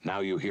Now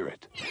you hear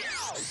it.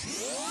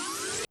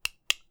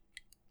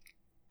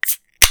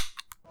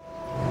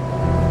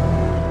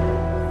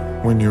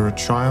 When you're a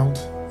child,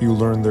 you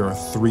learn there are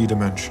 3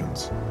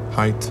 dimensions: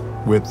 height,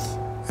 width,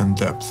 and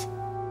depth,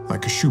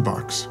 like a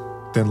shoebox.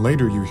 Then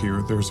later you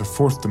hear there's a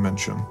 4th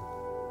dimension: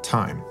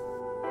 time.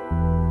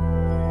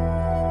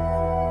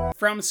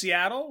 From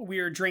Seattle,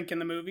 we're Drinking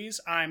the Movies.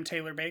 I'm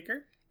Taylor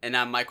Baker. And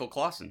I'm Michael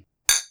Clausen.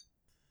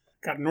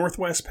 Got a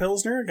Northwest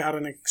Pilsner. Got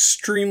an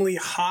extremely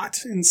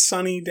hot and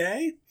sunny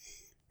day.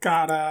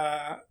 Got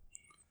a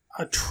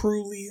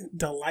truly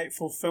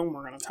delightful film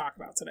we're going to talk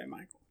about today,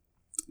 Michael.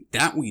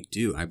 That we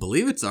do. I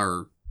believe it's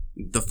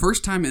the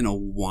first time in a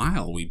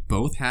while we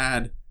both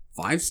had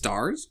 5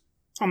 stars.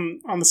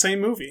 On the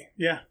same movie,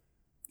 yeah.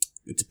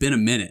 It's been a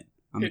minute.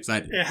 I'm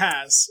excited. It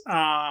has.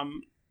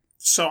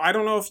 So I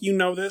don't know if you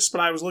know this,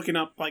 but I was looking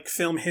up like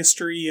film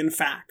history and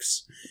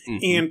facts. Mm-hmm.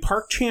 And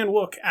Park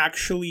Chan-wook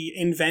actually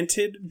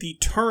invented the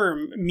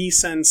term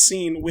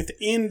mise-en-scene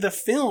within the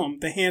film,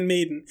 The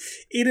Handmaiden.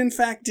 It in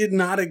fact did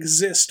not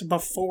exist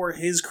before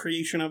his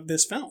creation of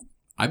this film.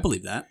 I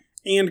believe that.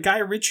 And Guy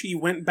Ritchie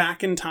went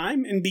back in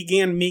time and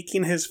began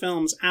making his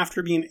films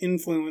after being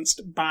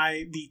influenced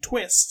by the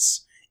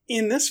twists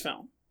in this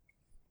film.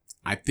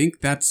 I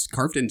think that's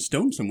carved in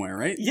stone somewhere,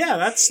 right? Yeah,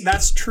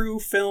 that's true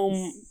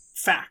film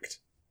fact.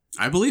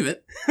 I believe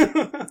it.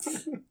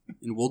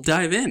 And we'll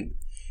dive in.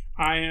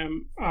 I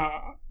am...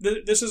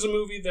 this is a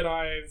movie that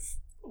I've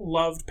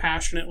loved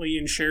passionately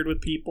and shared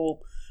with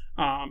people.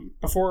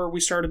 Before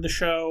we started the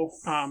show,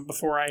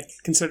 before I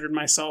considered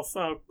myself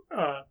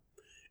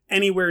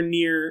anywhere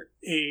near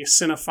a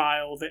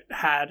cinephile that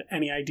had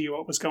any idea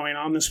what was going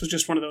on, this was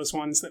just one of those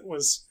ones that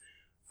was,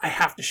 I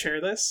have to share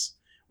this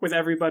with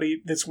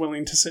everybody that's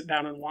willing to sit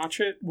down and watch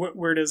it.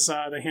 Where does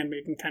The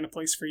Handmaiden kind of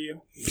place for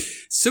you?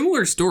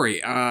 Similar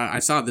story. I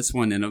saw this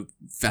one in a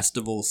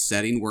festival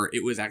setting where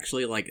it was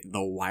actually like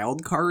the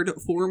wild card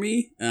for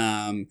me.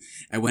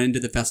 I went into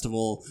the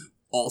festival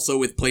also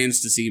with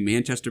plans to see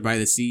Manchester by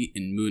the Sea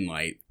and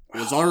Moonlight. It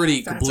was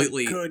already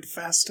completely... That's a good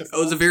festival.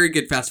 It was a very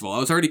good festival. I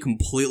was already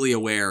completely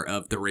aware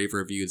of the rave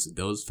reviews that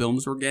those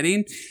films were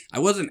getting. I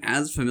wasn't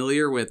as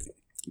familiar with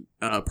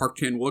Park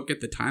Chan-wook at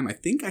the time. I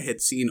think I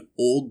had seen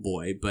Old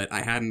Boy, but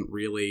I hadn't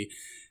really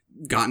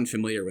gotten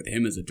familiar with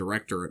him as a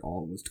director at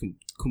all. I was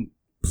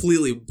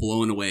completely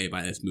blown away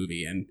by this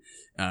movie, and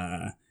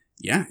was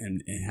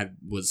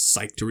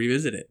psyched to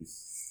revisit it.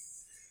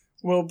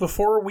 Well,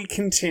 before we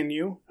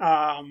continue,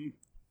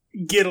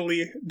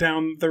 giddily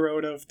down the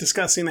road of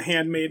discussing The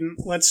Handmaiden,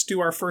 let's do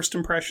our first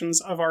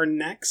impressions of our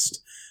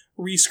next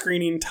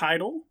rescreening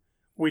title,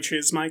 which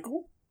is,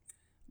 Michael?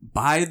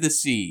 By the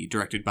Sea,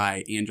 directed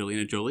by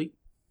Angelina Jolie.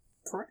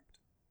 Correct.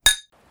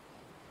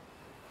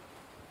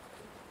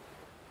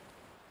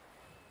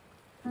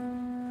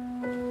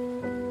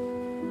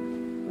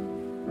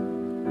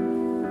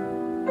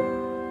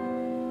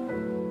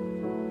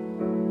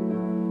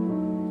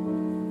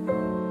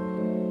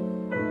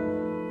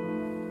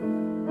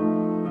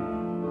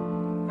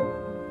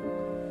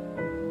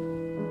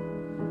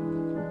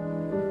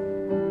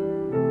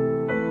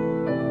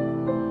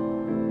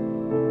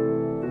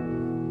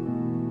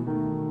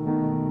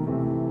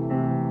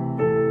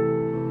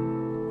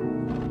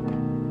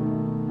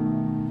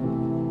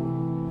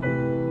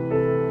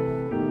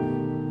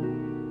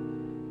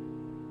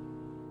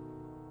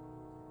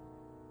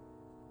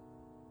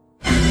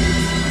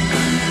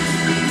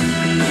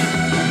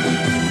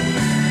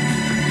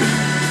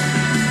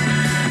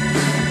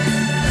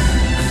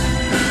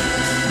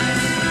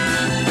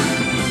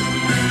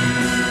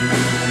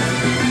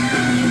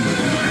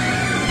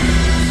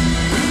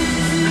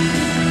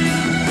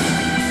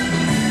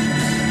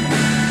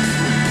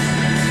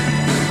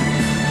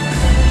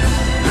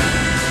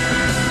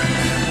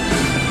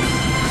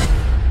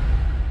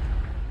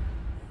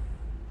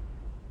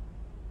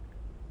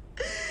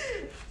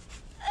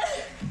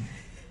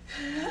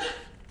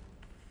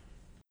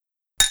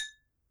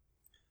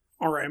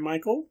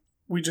 Michael,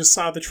 we just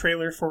saw the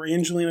trailer for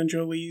Angelina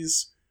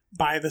Jolie's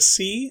By the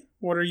Sea.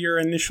 What are your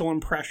initial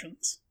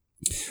impressions?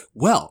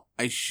 Well,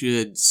 I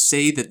should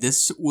say that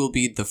this will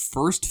be the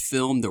first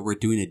film that we're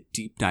doing a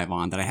deep dive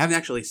on that I haven't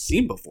actually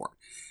seen before.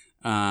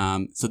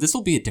 So this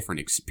will be a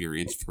different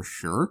experience for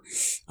sure.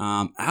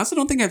 I also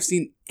don't think I've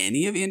seen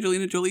any of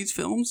Angelina Jolie's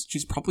films.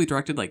 She's probably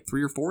directed like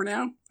 3 or 4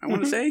 now, I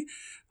want to say.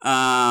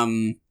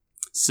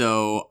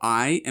 So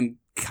I am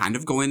kind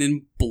of going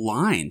in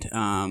blind.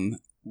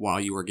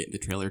 While you were getting the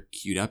trailer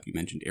queued up, you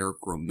mentioned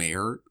Eric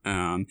Rohmer.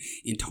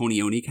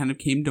 Antonioni kind of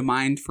came to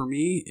mind for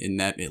me in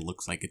that it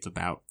looks like it's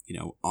about,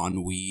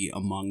 ennui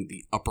among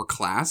the upper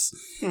class.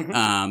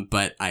 Mm-hmm.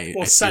 But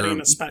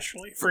setting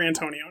especially for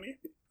Antonioni.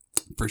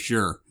 For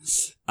sure.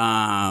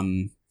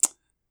 I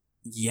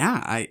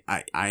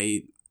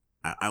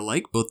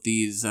like both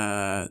these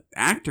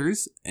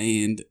actors,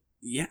 and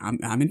yeah,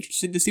 I'm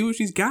interested to see what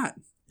she's got.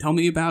 Tell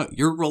me about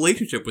your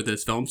relationship with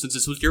this film, since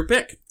this was your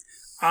pick.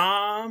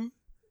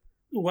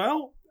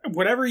 Well,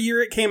 whatever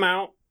year it came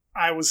out,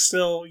 I was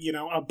still,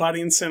 a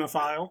budding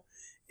cinephile.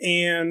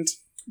 And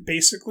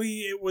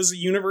basically, it was a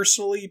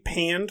universally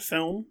panned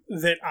film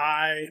that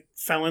I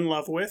fell in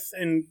love with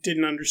and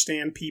didn't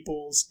understand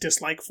people's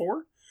dislike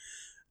for.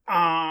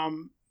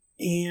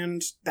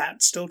 And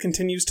that still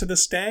continues to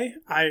this day.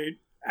 I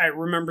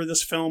remember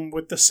this film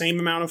with the same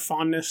amount of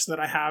fondness that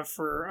I have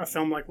for a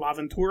film like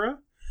L'Avventura.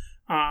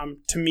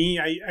 To me,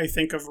 I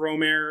think of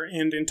Romer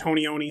and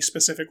Antonioni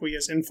specifically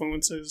as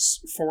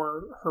influences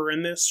for her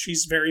in this.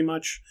 She's very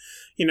much,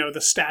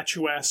 the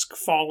statuesque,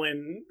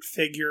 fallen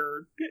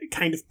figure,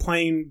 kind of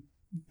playing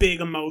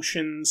big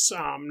emotions,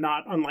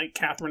 not unlike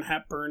Katharine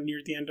Hepburn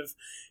near the end of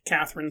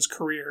Katharine's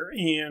career.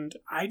 And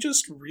I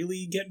just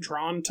really get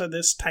drawn to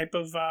this type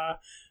of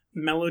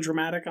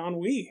melodramatic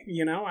ennui.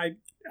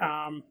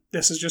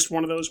 This is just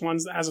one of those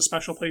ones that has a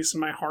special place in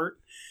my heart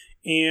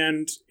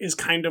and is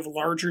kind of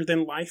larger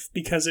than life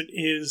because it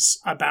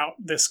is about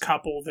this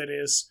couple that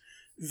is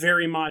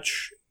very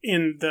much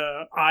in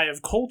the eye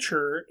of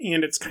culture,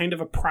 and it's kind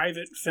of a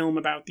private film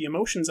about the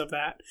emotions of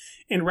that.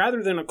 And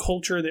rather than a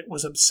culture that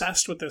was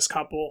obsessed with this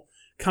couple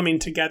coming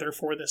together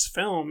for this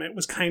film, it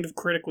was kind of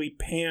critically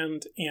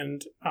panned,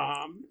 and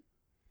I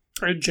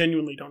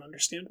genuinely don't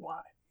understand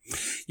why.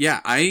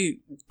 Yeah, I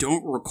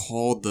don't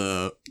recall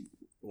the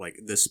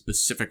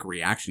specific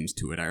reactions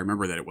to it. I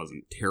remember that it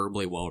wasn't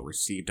terribly well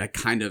received. I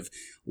kind of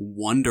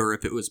wonder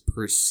if it was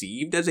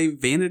perceived as a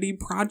vanity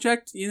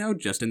project,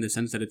 just in the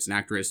sense that it's an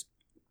actress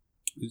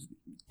who's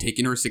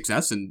taking her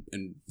success and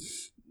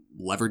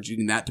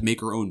leveraging that to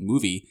make her own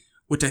movie,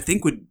 which I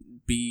think would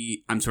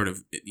be, I'm sort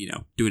of,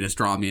 doing a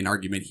straw man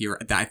argument here.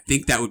 I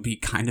think that would be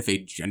kind of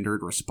a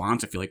gendered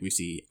response. I feel like we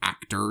see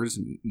actors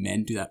and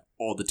men do that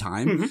all the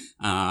time.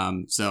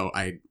 Mm-hmm. So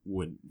I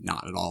would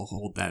not at all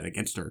hold that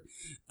against her.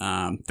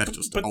 That's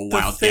just a wild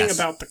guess. But the thing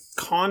about the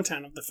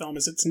content of the film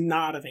is it's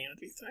not a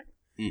vanity thing.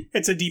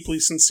 It's a deeply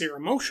sincere,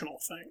 emotional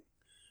thing.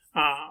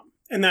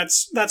 And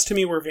that's to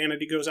me where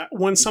vanity goes at.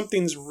 When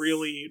something's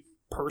really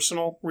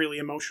personal, really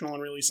emotional,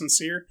 and really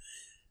sincere,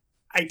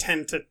 I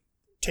tend to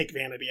take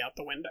vanity out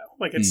the window.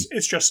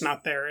 It's just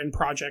not there in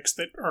projects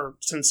that are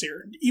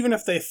sincere. Even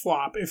if they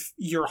flop, if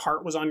your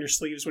heart was on your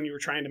sleeves when you were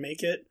trying to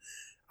make it,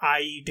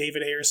 i.e.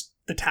 David Ayer's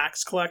The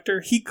Tax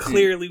Collector, he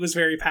clearly was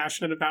very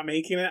passionate about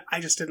making it. I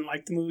just didn't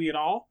like the movie at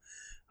all.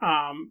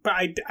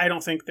 But I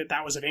don't think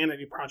that was a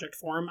vanity project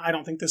for him. I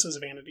don't think this is a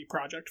vanity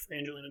project for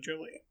Angelina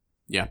Jolie.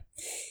 Yeah.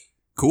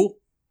 Cool.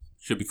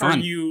 Should be fun.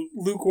 Are you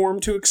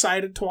lukewarm too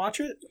excited to watch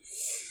it?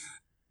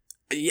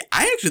 Yeah,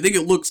 I actually think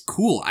it looks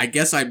cool. I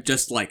guess I'm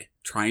just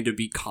trying to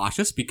be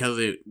cautious because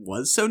it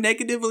was so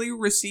negatively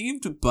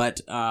received.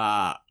 But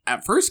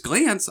at first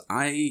glance,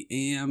 I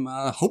am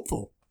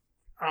hopeful.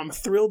 I'm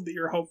thrilled that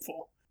you're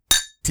hopeful.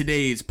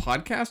 Today's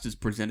podcast is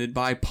presented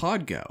by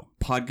Podgo.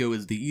 Podgo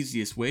is the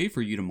easiest way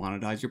for you to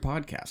monetize your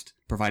podcast,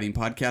 providing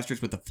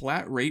podcasters with a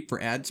flat rate for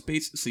ad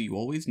space so you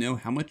always know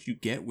how much you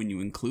get when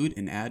you include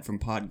an ad from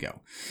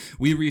Podgo.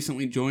 We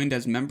recently joined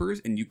as members,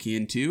 and you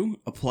can too.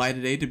 Apply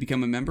today to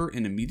become a member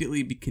and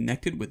immediately be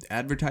connected with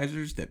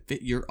advertisers that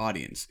fit your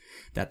audience.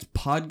 That's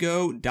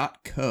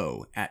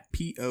podgo.co at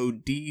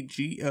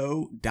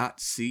podgo.co.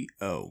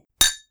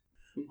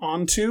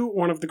 On to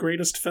one of the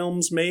greatest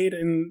films made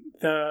in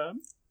the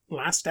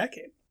last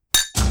decade.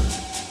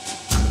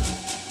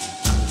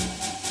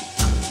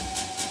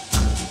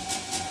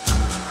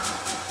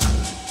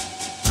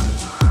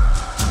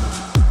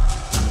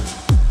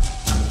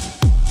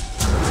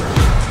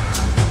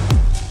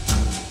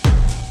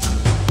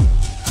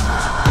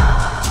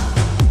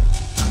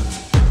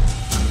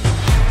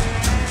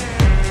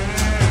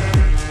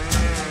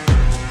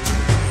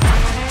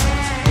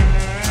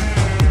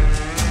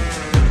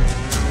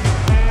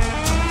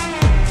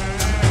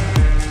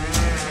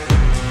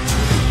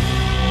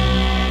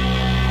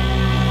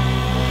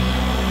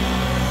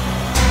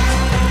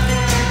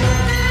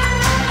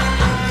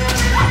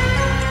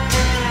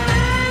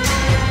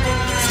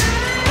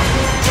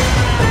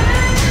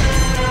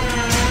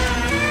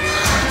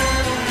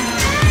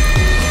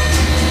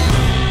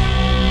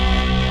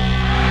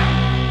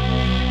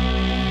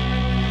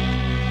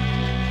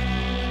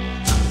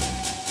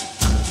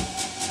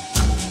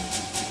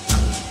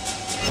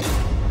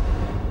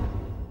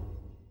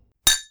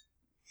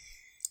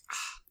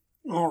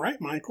 All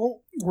right,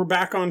 Michael. We're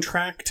back on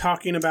track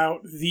talking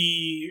about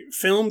the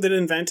film that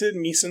invented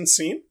mise en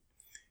scene,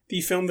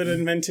 the film that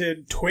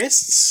invented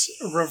twists,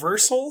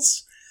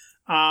 reversals,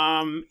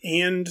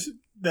 and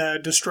the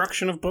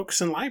destruction of books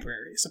and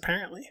libraries,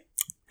 apparently.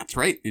 That's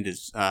right. It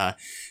is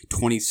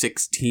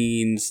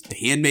 2016's The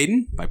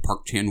Handmaiden by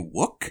Park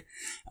Chan-wook.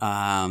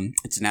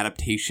 It's an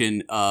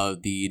adaptation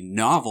of the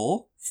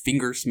novel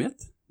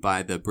Fingersmith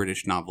by the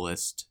British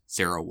novelist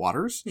Sarah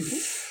Waters.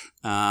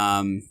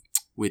 Mm-hmm.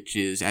 Which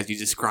is, as you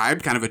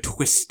described, kind of a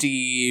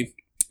twisty,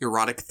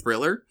 erotic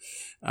thriller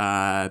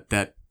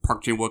that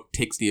Park Chan-wook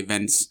takes the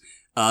events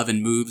of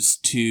and moves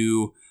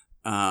to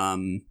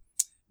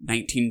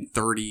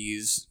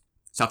 1930s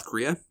South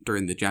Korea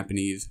during the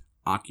Japanese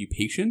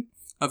occupation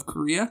of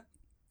Korea.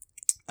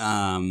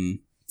 I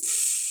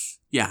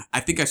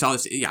think I saw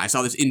this. Yeah, I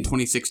saw this in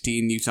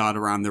 2016. You saw it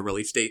around the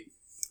release date.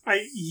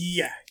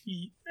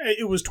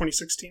 It was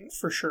 2016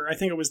 for sure. I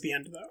think it was the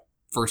end though.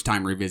 First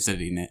time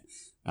revisiting it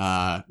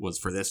was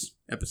for this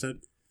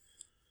episode?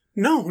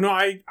 No,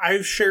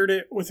 I've shared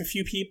it with a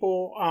few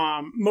people.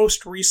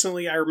 Most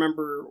recently, I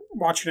remember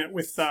watching it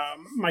with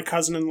my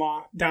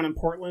cousin-in-law down in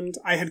Portland.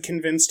 I had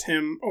convinced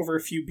him over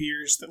a few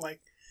beers that,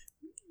 like,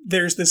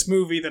 there's this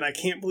movie that I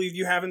can't believe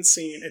you haven't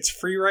seen. It's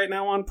free right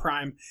now on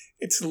Prime.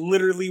 It's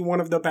literally one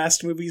of the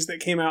best movies that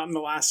came out in the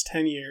last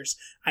 10 years.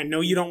 I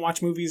know you don't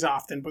watch movies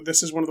often, but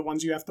this is one of the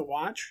ones you have to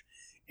watch.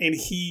 And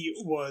he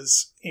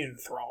was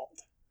enthralled.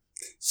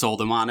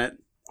 Sold him on it?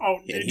 Oh,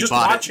 Yeah, just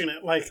watching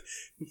it. Like,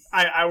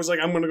 I was like,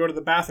 I'm going to go to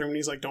the bathroom, and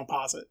he's like, don't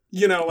pause it.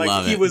 You know, like,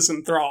 Love he it. was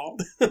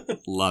enthralled.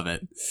 Love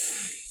it.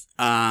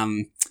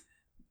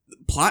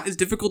 Plot is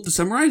difficult to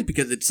summarize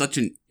because it's such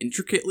an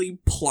intricately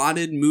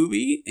plotted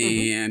movie,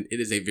 and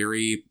it is a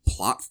very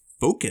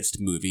plot-focused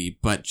movie,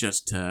 but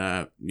just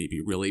to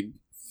maybe really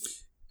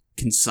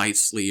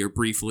concisely or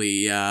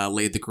briefly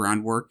lay the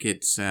groundwork.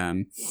 It's set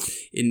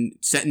in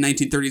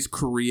 1930s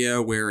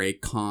Korea, where a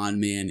con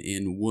man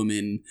and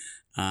woman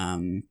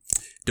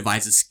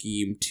devise a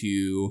scheme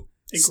to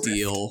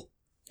steal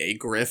a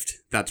grift.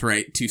 That's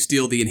right, to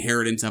steal the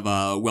inheritance of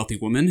a wealthy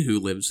woman who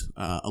lives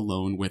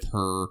alone with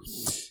her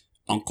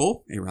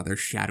uncle, a rather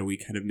shadowy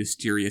kind of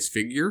mysterious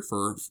figure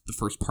for the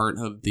first part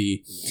of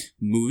the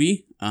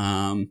movie.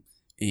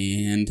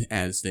 And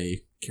as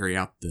they carry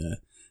out the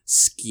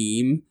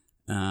scheme,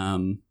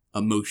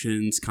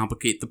 emotions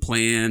complicate the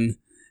plan,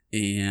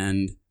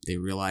 and they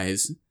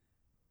realize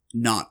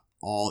not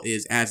all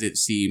is as it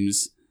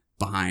seems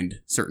behind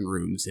certain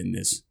rooms in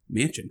this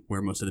mansion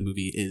where most of the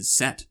movie is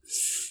set.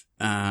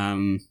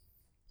 Where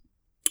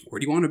do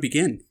you want to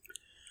begin?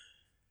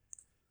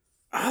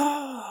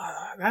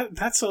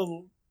 That's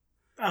a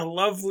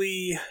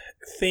lovely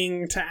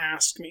thing to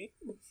ask me.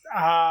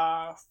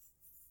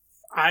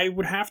 I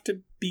would have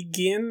to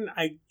begin,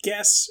 I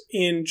guess,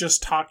 in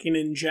just talking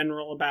in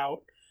general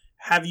about,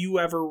 have you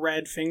ever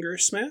read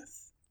Fingersmith?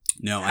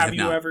 No, I have not. Have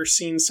you ever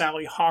seen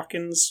Sally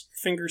Hawkins'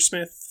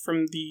 Fingersmith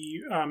from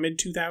the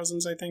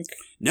mid-2000s, I think?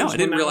 No, I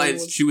didn't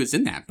realize she was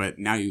in that, but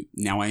now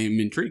I am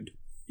intrigued.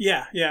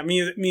 Yeah,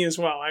 me as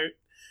well. I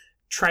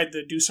tried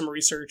to do some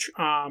research.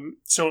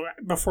 So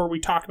before we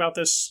talk about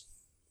this,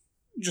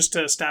 just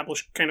to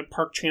establish kind of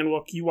Park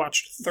Chan-wook, you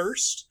watched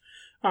Thirst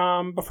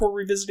before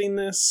revisiting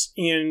this,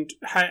 and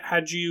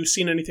had you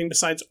seen anything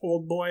besides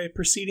Oldboy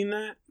preceding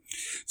that?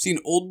 Seen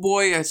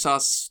Oldboy, I saw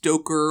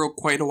Stoker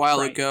quite a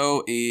while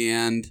ago,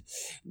 and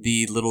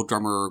The Little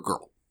Drummer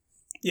Girl,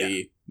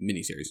 the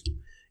miniseries.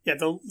 Yeah,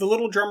 the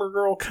Little Drummer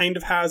Girl kind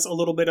of has a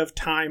little bit of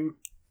time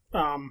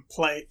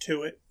play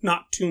to it.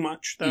 Not too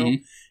much, though,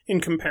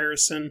 in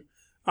comparison.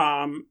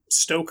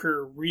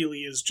 Stoker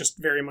really is just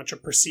very much a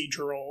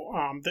procedural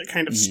that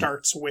kind of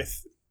starts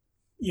with,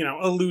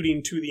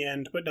 alluding to the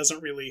end, but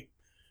doesn't really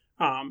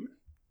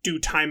do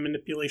time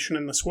manipulation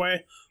in this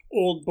way.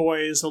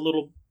 Oldboy is a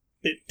little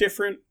bit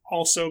different,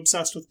 also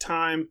obsessed with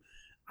time.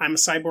 I'm a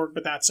Cyborg,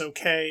 but that's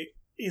okay.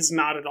 Is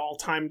not at all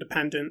time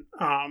dependent,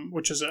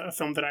 which is a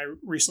film that I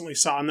recently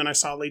saw. And then I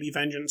saw Lady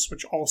Vengeance,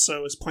 which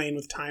also is playing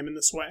with time in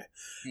this way.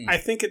 I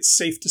think it's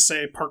safe to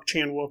say Park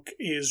Chan-wook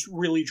is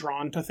really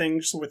drawn to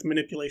things with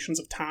manipulations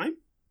of time.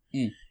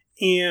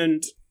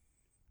 And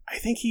I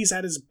think he's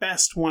at his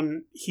best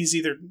when he's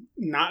either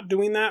not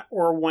doing that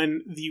or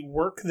when the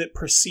work that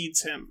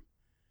precedes him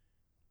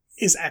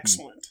is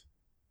excellent.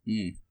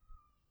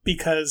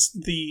 Because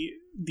the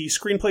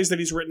screenplays that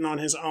he's written on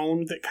his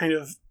own that kind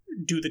of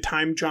do the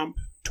time jump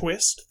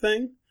twist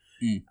thing,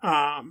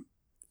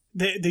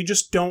 they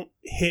just don't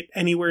hit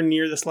anywhere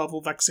near this level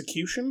of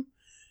execution.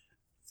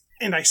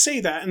 And I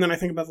say that, and then I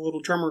think about The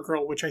Little Drummer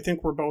Girl, which I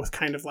think we're both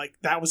kind of like,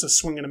 that was a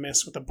swing and a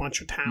miss with a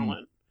bunch of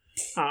talent.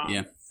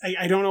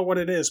 I don't know what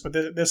it is, but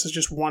this is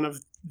just one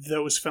of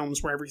those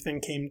films where everything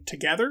came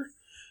together.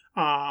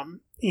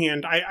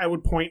 And I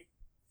would point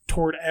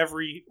toward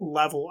every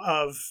level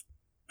of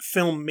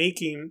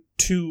filmmaking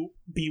to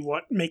be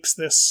what makes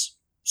this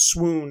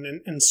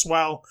swoon and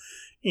swell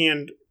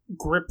and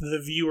grip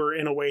the viewer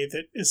in a way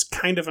that is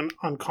kind of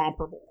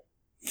uncomparable.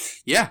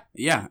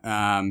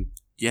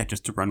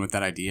 Just to run with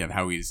that idea of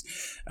how he's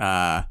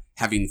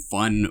having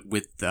fun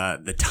with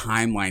the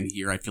timeline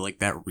here, I feel like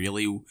that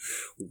really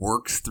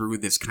works through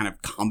this kind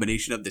of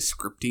combination of the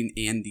scripting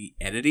and the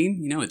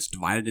editing. It's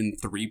divided in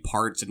 3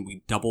 parts, and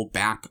we double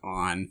back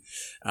on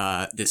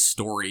this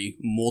story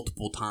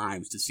multiple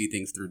times to see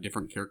things through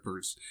different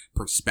characters'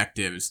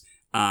 perspectives,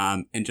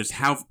 and just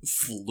how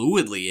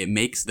fluidly it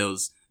makes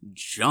those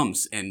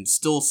jumps and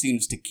still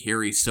seems to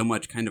carry so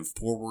much kind of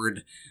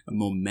forward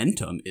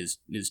momentum is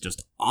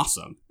just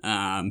awesome.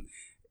 And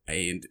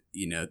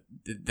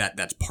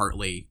that's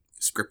partly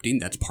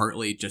scripting, that's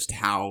partly just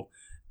how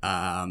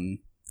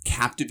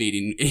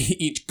captivating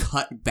each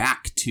cut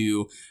back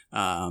to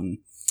an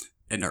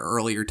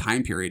earlier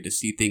time period to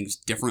see things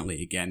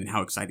differently again, and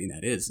how exciting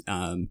that is.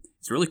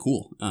 It's really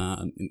cool.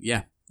 Hard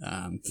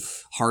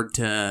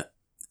to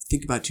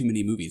think about too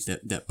many movies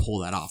that pull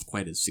that off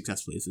quite as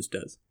successfully as this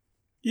does.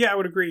 Yeah, I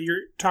would agree.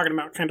 You're talking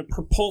about kind of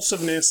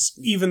propulsiveness,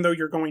 even though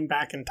you're going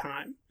back in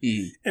time.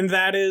 And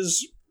that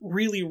is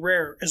really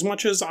rare. As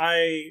much as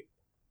I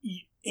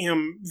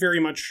am very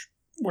much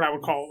what I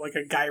would call like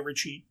a Guy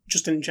Ritchie,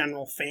 just in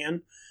general,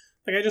 fan,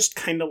 like I just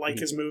kind of like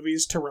his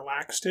movies to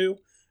relax to.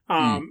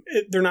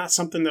 They're not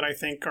something that I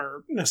think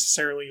are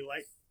necessarily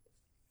like,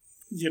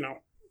 you know,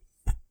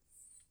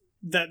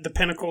 the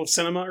pinnacle of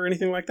cinema or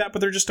anything like that, but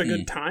they're just a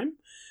good time.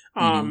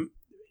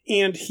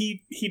 And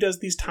he does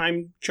these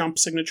time jump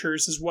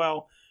signatures as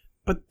well,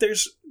 but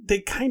they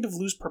kind of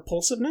lose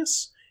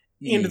propulsiveness.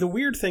 And the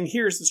weird thing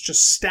here is it's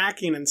just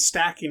stacking and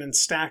stacking and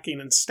stacking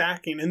and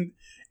stacking, and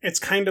it's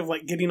kind of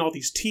like getting all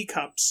these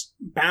teacups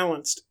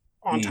balanced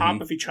on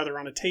top of each other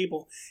on a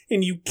table,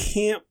 and you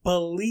can't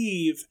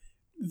believe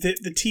that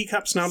the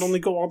teacups not only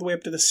go all the way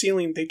up to the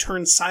ceiling, they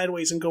turn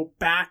sideways and go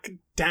back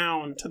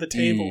down to the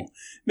table,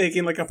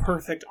 making like a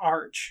perfect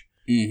arch.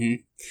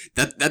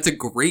 That's a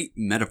great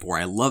metaphor.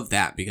 I love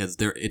that because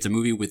it's a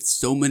movie with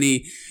so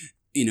many,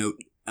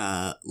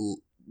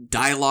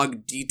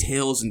 dialogue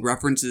details and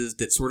references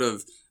that sort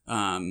of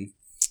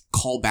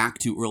call back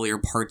to earlier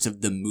parts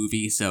of the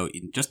movie. So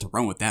just to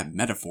run with that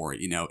metaphor,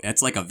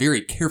 it's like a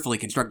very carefully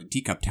constructed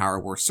teacup tower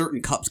where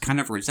certain cups kind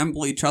of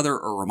resemble each other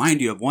or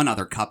remind you of one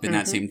other cup in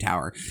that same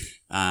tower.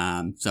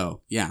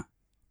 So yeah.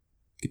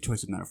 Good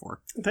choice of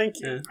metaphor. Thank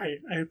you. Yeah.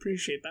 I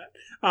appreciate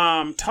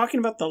that. Talking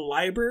about the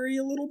library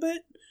a little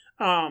bit,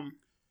 I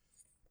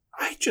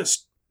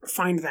just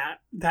find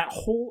that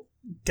whole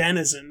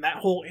denizen, that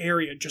whole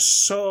area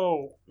just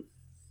so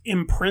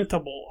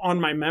imprintable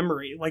on my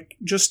memory. Like,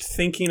 just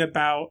thinking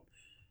about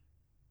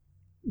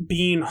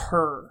being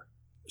her,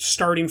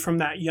 starting from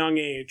that young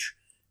age,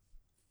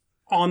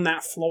 on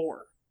that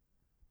floor,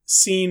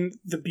 seeing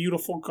the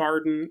beautiful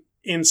garden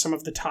in some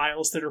of the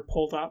tiles that are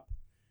pulled up,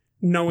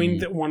 knowing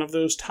that one of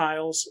those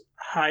tiles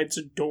hides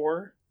a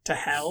door to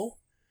hell.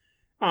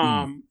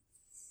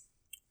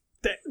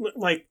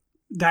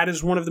 That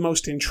is one of the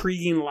most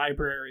intriguing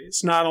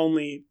libraries, not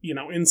only,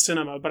 in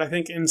cinema, but I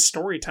think in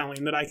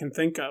storytelling that I can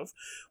think of,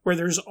 where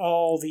there's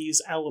all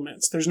these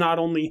elements. There's not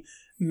only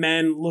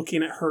men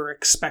looking at her,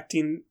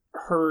 expecting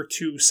her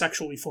to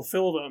sexually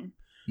fulfill them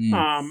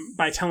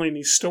by telling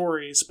these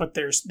stories, but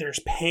there's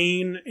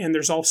pain and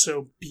there's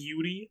also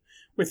beauty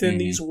within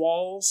these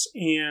walls,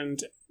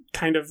 and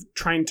kind of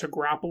trying to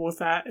grapple with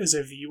that as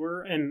a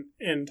viewer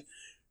and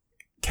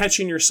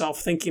catching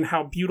yourself thinking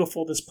how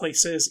beautiful this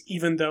place is,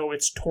 even though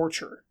it's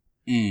torture.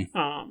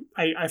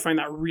 I find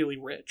that really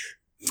rich.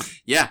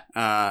 Yeah.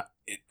 I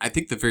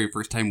think the very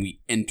first time we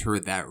enter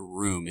that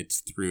room, it's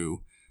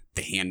through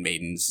the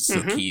handmaiden's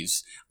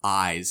Sookie's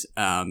eyes.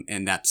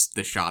 And that's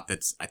the shot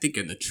that's, I think,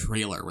 in the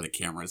trailer where the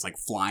camera is like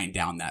flying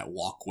down that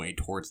walkway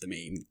towards the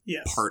main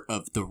part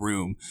of the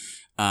room.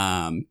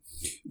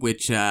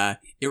 Which it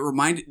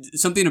reminded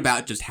something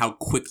about just how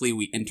quickly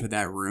we enter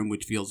that room,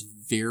 which feels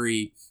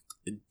very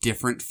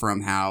different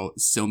from how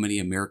so many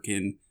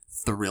American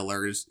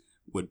thrillers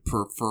would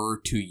prefer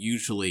to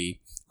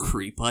usually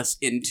creep us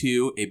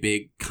into a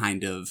big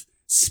kind of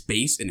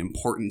space, an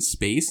important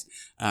space.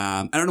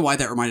 I don't know why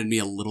that reminded me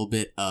a little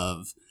bit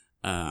of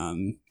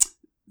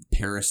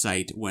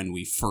Parasite when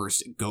we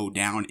first go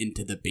down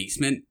into the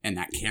basement and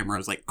that camera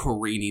is like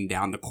careening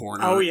down the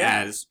corner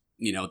as,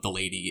 the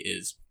lady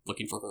is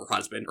looking for her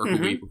husband, or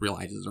who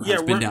realizes her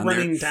husband down there.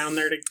 Running down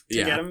there to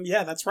get him.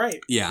 Yeah, that's right.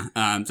 Yeah.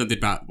 Something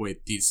about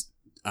these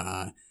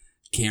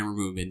camera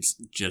movements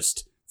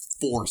just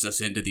force us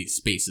into these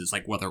spaces,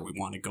 like whether we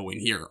want to go in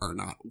here or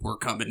not, we're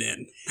coming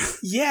in.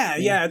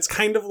 Yeah. It's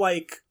kind of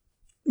like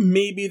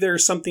maybe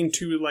there's something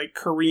to like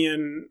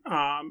Korean,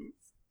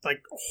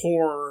 like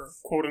horror,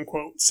 quote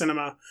unquote,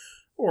 cinema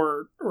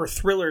or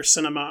thriller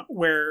cinema,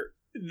 where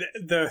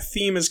the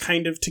theme is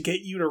kind of to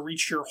get you to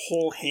reach your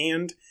whole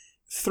hand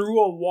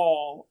through a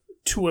wall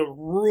to a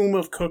room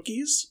of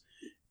cookies,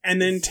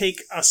 and then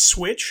take a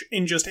switch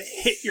and just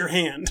hit your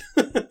hand.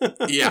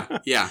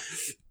 Yeah.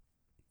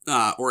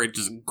 Or it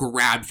just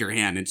grabs your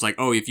hand. It's like,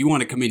 oh, if you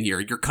want to come in here,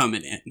 you're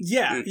coming in.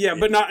 Yeah.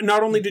 But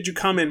not only did you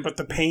come in, but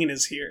the pain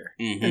is here,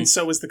 and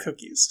so is the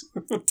cookies.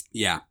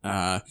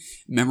 Yeah.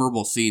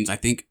 Memorable scenes. I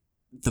think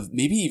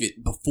maybe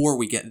even before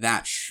we get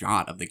that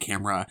shot of the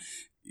camera,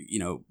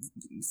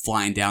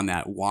 flying down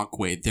that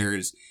walkway,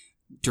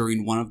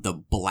 during one of the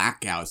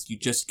blackouts, you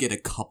just get a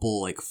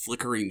couple like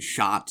flickering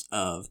shots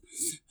of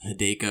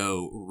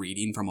Hideko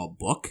reading from a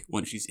book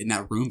when she's in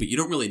that room, but you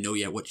don't really know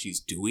yet what she's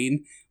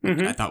doing.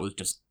 I thought was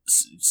just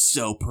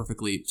so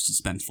perfectly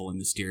suspenseful and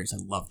mysterious. I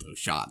love those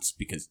shots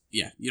because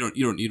you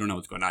don't know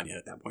what's going on yet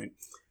at that point.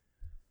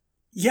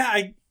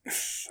 Yeah,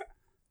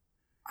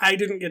 I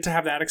didn't get to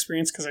have that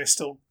experience because I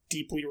still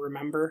deeply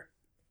remember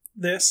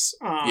this.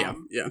 Yeah.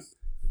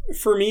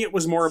 For me, it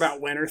was more about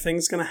when are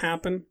things going to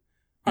happen.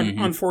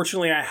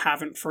 Unfortunately, I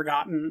haven't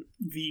forgotten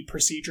the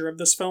procedure of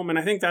this film, and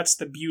I think that's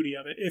the beauty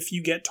of it. If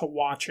you get to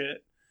watch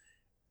it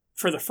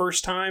for the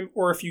first time,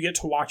 or if you get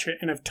to watch it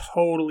and have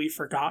totally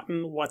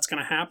forgotten what's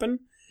going to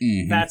happen,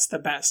 that's the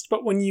best.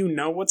 But when you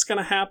know what's going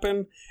to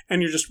happen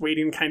and you're just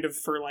waiting kind of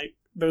for like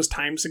those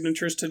time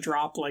signatures to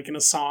drop, like in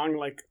a song,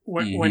 like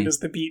when does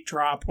the beat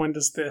drop? When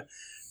does the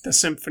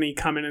symphony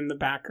come in the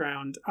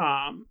background?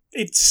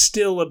 It's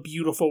still a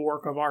beautiful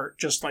work of art,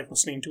 just like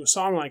listening to a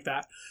song like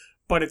that,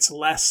 but it's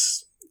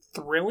less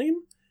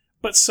thrilling.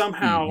 But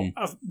somehow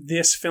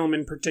this film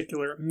in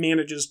particular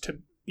manages to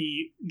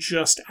be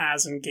just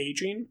as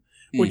engaging,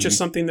 which is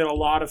something that a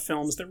lot of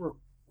films that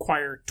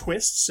require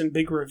twists and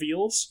big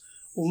reveals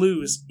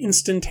lose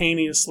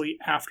instantaneously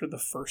after the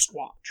first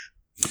watch.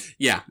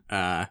 Yeah,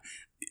 I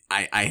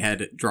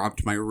had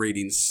dropped my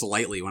rating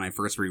slightly when I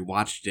first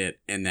rewatched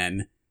it, and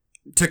then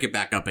took it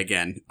back up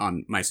again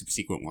on my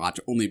subsequent watch,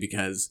 only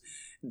because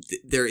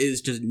there is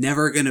just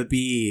never going to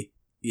be,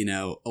 you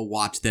know, a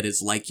watch that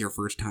is like your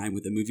first time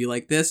with a movie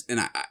like this. And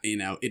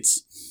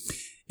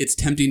it's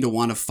tempting to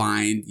want to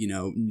find, you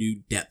know,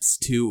 new depths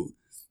to,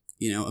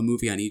 you know, a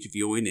movie on each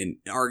viewing, and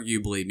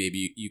arguably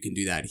maybe you can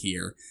do that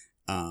here.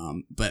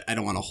 But I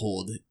don't want to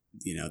hold,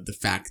 you know, the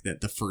fact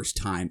that the first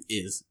time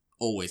is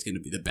always going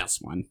to be the best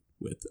one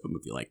with a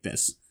movie like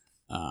this.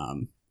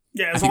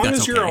 Yeah, as long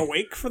as you're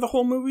awake for the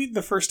whole movie,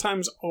 the first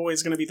time's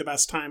always going to be the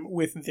best time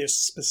with this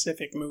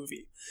specific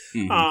movie.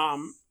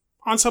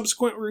 On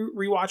subsequent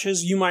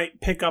rewatches, you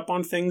might pick up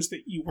on things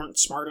that you weren't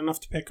smart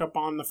enough to pick up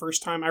on the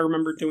first time. I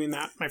remember doing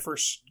that my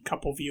first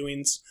couple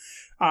viewings.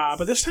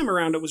 But this time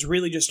around, it was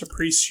really just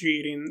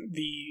appreciating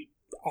the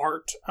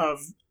art of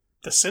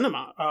the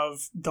cinema,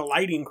 of the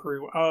lighting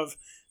crew, of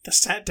the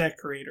set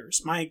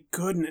decorators. My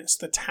goodness,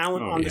 the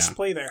talent on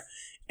display there.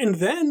 And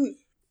then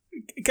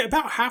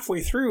about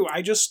halfway through,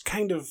 I just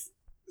kind of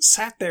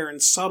sat there in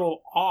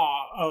subtle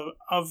awe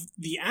of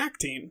the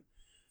acting.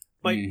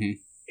 Like,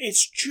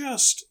 it's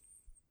just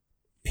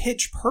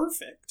pitch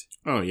perfect.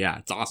 Oh, yeah,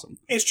 it's awesome.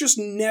 It's just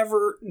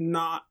never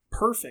not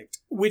perfect,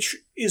 which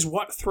is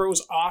what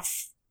throws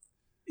off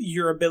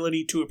your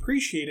ability to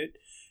appreciate it,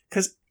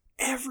 because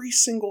every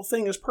single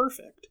thing is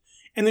perfect.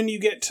 And then you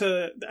get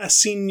to a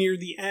scene near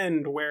the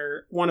end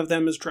where one of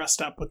them is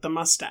dressed up with the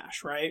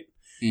mustache, right?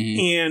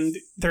 And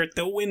they're at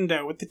the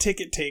window with the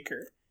ticket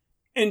taker.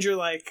 And you're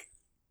like,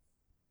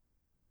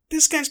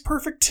 this guy's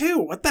perfect too.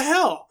 What the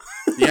hell?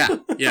 Yeah.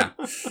 Yeah,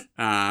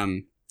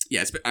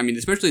 I mean,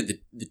 especially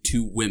the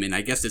two women.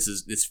 I guess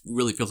this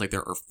really feels like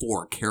there are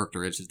four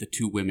characters. It's the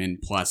two women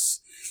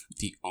plus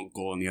the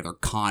uncle and the other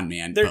con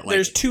man.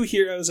 There's two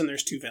heroes and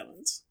there's two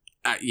villains.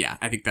 Yeah,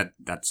 I think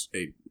that's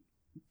a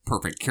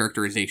perfect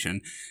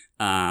characterization.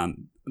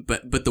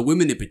 But the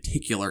women in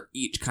particular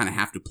each kind of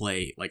have to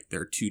play like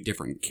they're two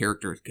different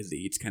characters, because they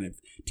each kind of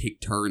take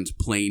turns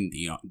playing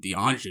the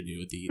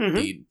ingenue,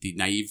 the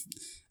naive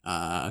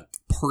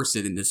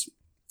person in this.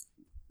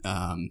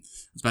 I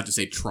was about to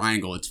say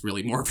triangle. It's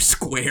really more of a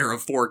square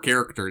of four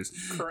characters.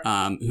 Correct.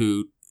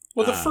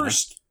 The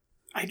first,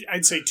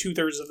 I'd say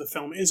 2/3 of the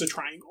film is a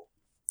triangle.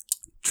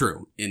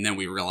 True, and then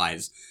we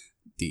realize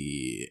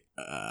the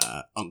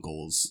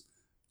uncle's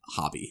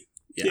hobby.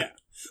 Yeah,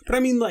 but I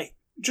mean, like,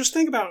 just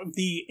think about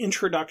the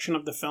introduction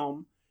of the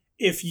film.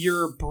 If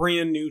you're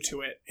brand new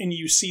to it and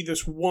you see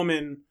this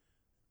woman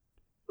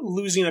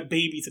losing a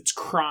baby that's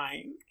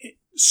crying,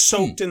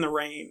 soaked in the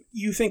rain,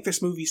 you think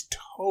this movie's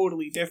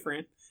totally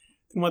different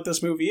than what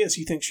this movie is.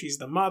 You think she's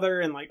the mother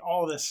and like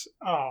all this.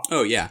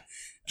 Oh yeah.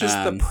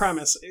 Just the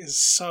premise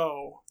is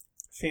so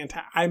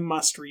fantastic. I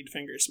must read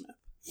Fingersmith.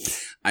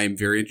 I am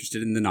very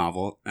interested in the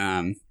novel.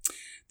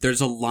 There's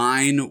a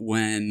line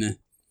when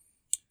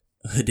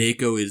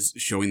Hideko is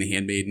showing the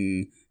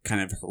handmaiden kind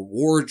of her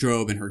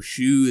wardrobe and her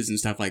shoes and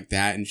stuff like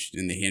that, and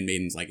the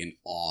handmaiden's like in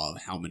awe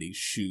of how many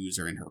shoes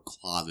are in her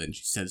closet, and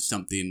she says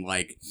something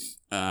like,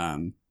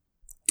 in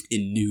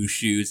new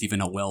shoes, even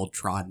a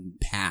well-trodden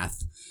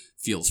path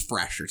feels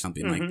fresh, or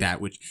something like that,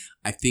 which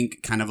I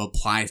think kind of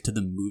applies to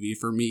the movie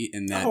for me,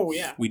 in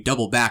that we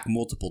double back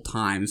multiple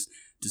times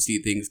to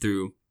see things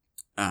through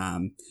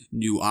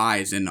new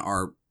eyes, and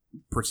our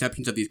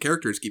perceptions of these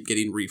characters keep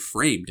getting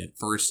reframed. At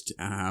first,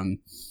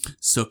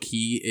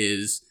 Sookie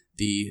is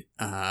the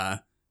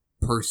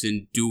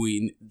person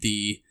doing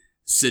the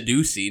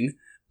seducing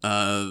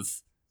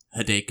of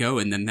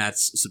Hideko, and then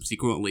that's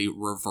subsequently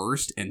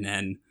reversed, and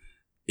then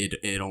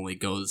it only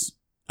goes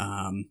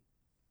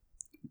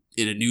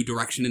in a new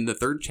direction in the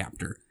third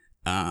chapter.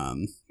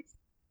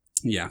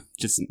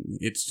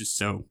 It's just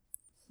so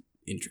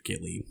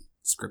intricately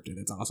scripted.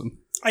 It's awesome.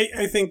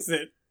 I think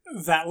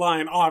that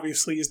line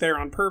obviously is there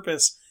on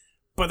purpose,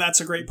 but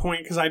that's a great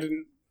point, because I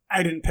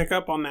didn't pick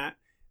up on that.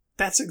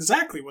 That's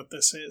exactly what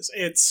this is.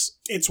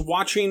 It's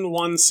watching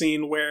one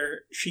scene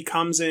where she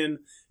comes in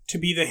to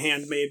be the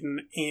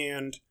handmaiden,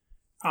 and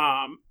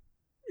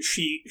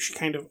she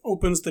kind of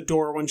opens the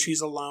door when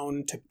she's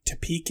alone to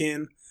peek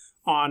in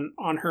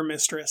on her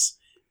mistress,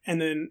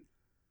 and then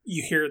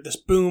you hear this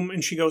boom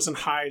and she goes and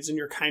hides, and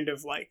you're kind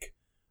of like,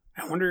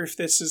 I wonder if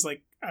this is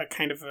like a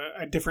kind of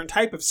a different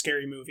type of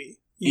scary movie,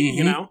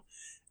 you know?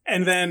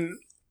 And then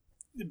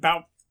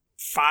about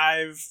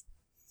 5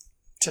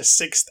 to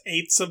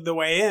 6/8 of the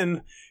way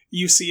in,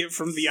 you see it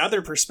from the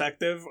other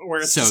perspective, where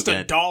it's So just a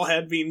good. doll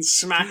head being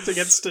smacked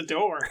against a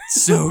door.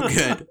 So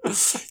good.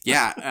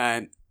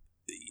 Yeah.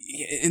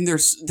 And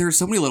there's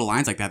so many little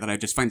lines like that I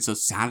just find so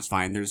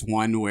satisfying. There's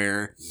one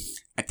where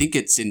I think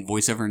it's in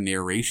voiceover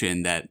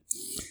narration that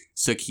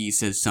Sookie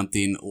says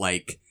something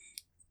like,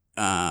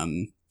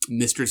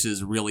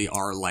 mistresses really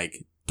are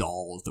like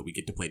dolls that we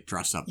get to play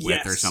dress up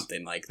with, or Yes.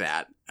 something like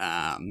that.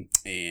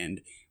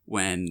 And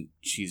when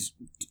she's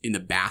in the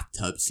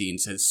bathtub scene,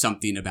 says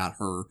something about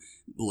her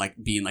like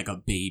being like a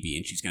baby,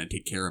 and she's going to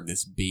take care of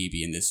this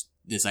baby, and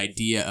this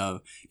idea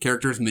of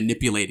characters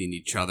manipulating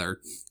each other,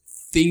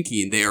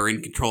 thinking they are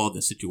in control of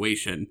the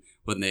situation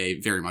when they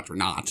very much are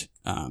not.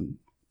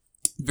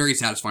 Very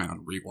satisfying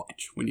on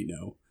rewatch when you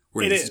know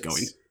where this is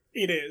going.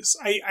 It is.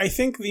 I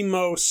think the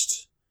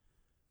most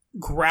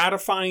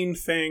gratifying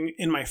thing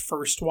in my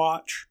first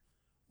watch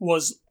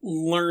was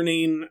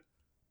learning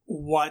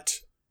what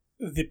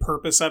the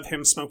purpose of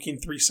him smoking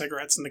 3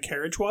 cigarettes in the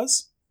carriage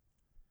was.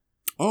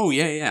 Oh,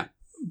 yeah.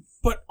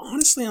 But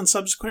honestly, on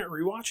subsequent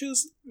rewatches,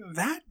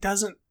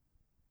 that's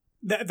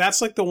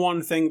like the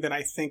one thing that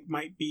I think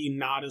might be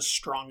not as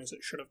strong as it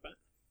should have been.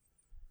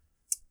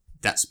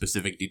 That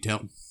specific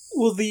detail.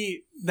 Well,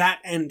 that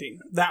ending,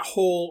 that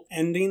whole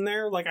ending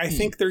there, like I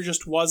think there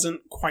just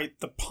wasn't quite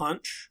the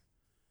punch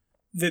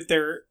that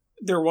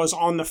there was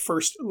on the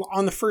first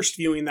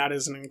viewing. That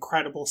is an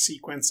incredible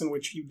sequence in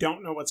which you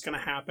don't know what's going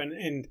to happen,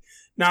 and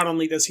not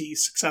only does he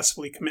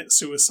successfully commit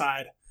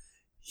suicide,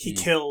 he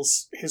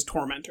kills his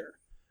tormentor.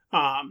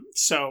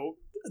 So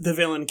the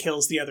villain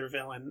kills the other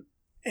villain,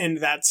 and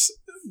that's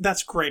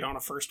great on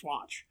a first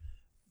watch.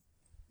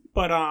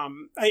 But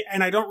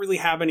I don't really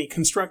have any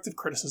constructive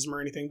criticism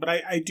or anything, but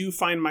I do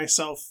find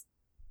myself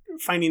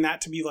finding that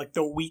to be like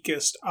the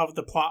weakest of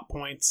the plot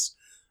points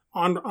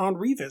on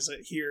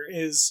revisit here.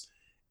 Is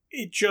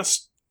it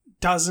just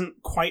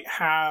doesn't quite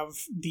have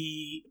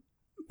the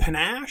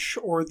panache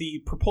or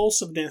the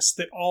propulsiveness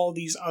that all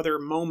these other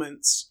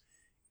moments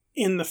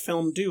in the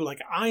film do.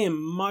 Like, I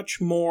am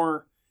much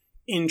more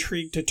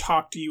intrigued to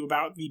talk to you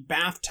about the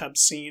bathtub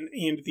scene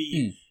and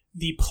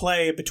the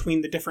play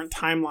between the different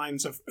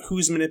timelines of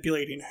who's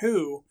manipulating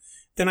who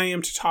than I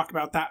am to talk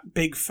about that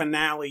big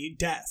finale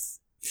death.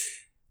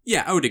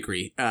 Yeah, I would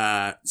agree.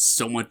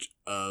 So much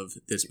of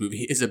this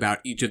movie is about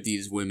each of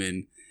these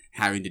women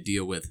having to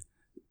deal with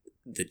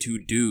the two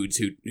dudes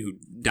who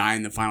die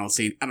in the final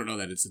scene. I don't know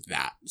that it's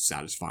that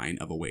satisfying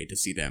of a way to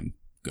see them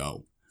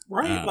go.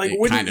 Right. Like,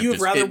 wouldn't you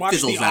have rather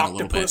watched the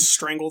octopus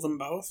strangle them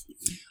both?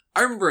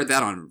 I remember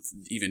that on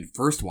even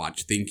first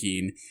watch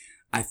thinking,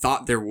 I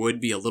thought there would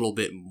be a little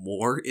bit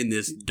more in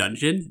this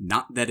dungeon.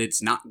 Not that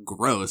it's not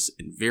gross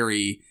and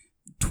very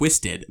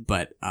twisted,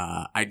 but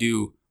I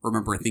do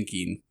remember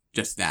thinking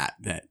just that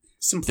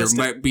Simplistic.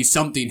 there might be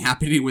something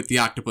happening with the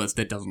octopus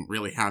that doesn't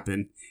really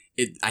happen.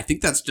 I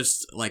think that's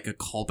just like a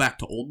callback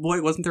to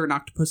Oldboy. Wasn't there an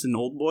octopus in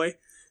Oldboy?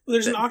 Well,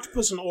 there's an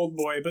octopus in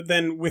Oldboy, but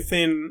then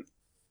within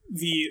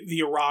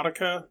the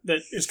erotica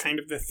that is kind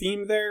of the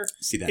theme there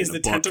See that is in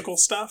the book. tentacle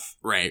stuff.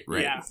 Right.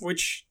 Yeah,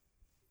 which,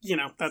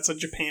 that's a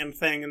Japan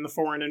thing in the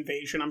foreign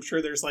invasion. I'm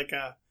sure there's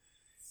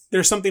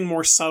there's something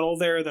more subtle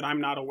there that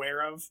I'm not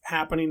aware of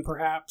happening,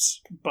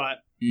 perhaps. But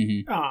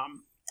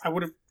I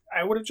would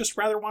have just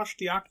rather watched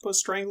the octopus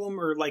strangle him,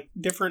 or like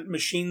different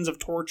machines of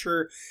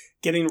torture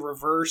getting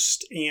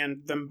reversed,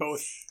 and them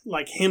both,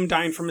 like him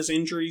dying from his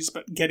injuries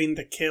but getting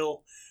the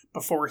kill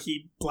before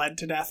he bled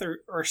to death,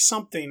 or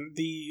something.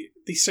 The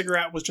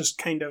cigarette was just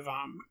kind of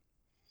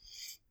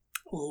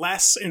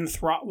less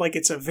enthralled. Like,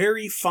 it's a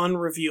very fun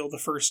reveal the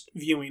first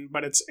viewing,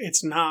 but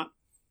it's not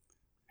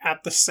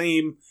at the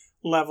same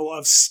level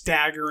of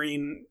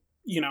staggering,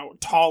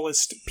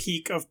 tallest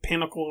peak of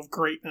pinnacle of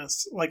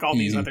greatness like all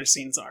these other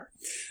scenes are.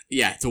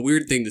 Yeah, it's a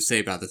weird thing to say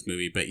about this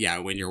movie, but yeah,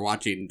 when you're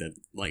watching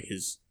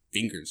his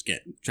fingers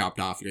get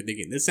chopped off, you're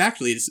thinking, this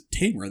actually is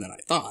tamer than I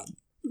thought.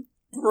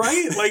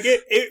 Right? Like,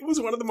 it was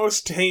one of the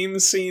most tame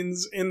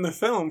scenes in the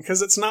film,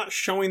 because it's not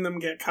showing them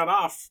get cut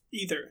off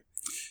either.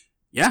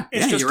 Yeah,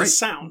 It's just you're a right.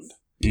 sound.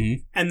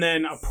 Mm-hmm. And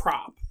then a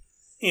prop.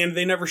 And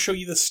they never show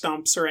you the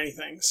stumps or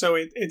anything. So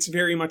it's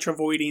very much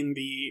avoiding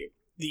the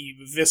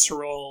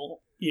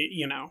visceral,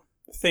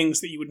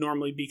 things that you would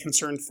normally be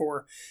concerned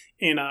for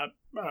in a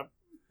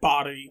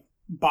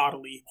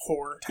bodily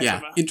horror type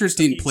of a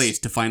interesting piece. place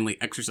to finally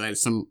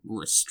exercise some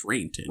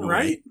restraint in a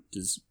Right?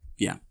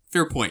 way.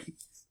 Fair point.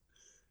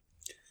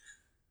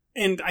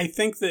 And I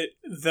think that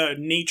the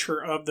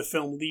nature of the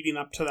film leading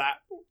up to that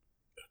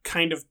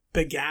kind of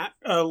begat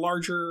a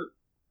larger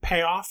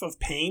payoff of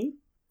pain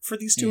for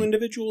these two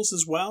individuals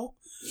as well.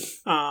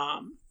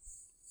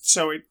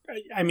 So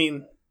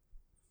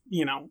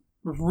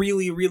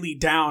really, really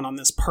down on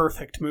this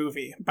perfect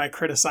movie by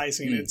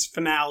criticizing its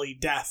finale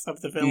death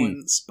of the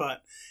villains.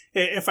 But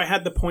if I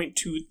had to point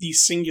to the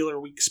singular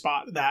weak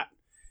spot, that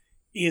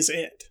is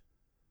it.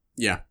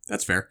 Yeah,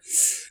 that's fair.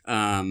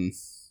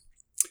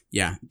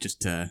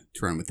 Just to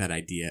run with that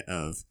idea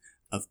of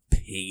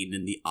pain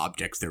and the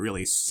objects that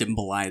really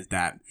symbolize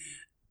that.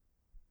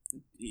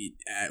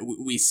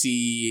 We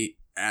see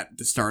at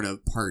the start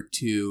of part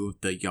 2,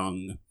 the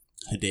young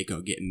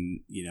Hideko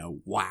getting,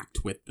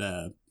 whacked with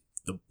the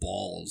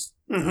balls,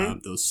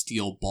 those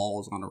steel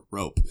balls on a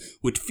rope,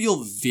 which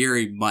feel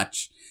very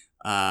much,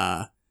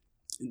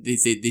 they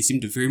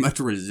seem to very much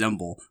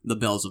resemble the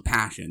Bells of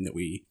Passion that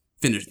we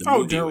finished the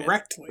movie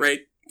directly. with,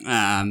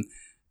 right?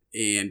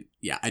 And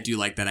yeah, I do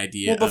like that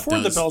idea. Well, before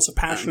the Bells of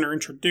Passion are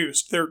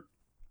introduced, they're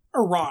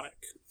erotic.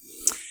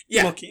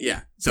 Looking.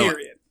 Yeah. So,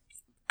 period.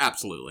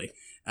 Absolutely.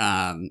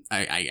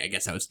 I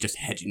guess I was just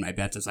hedging my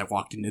bets as I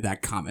walked into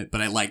that comment,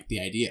 but I like the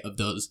idea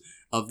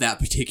of that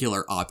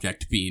particular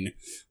object being,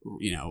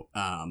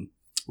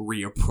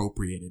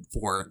 reappropriated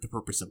for the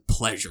purpose of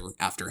pleasure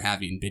after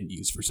having been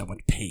used for so much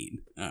pain.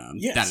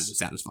 Yes. That is a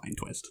satisfying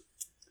twist.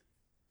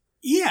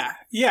 Yeah,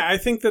 I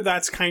think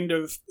that's kind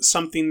of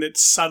something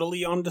that's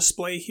subtly on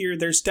display here.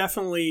 There's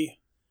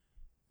definitely,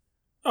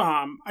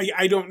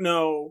 I don't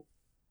know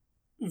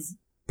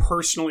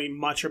personally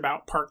much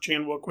about Park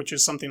Chan-wook, which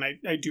is something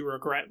I do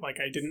regret. Like,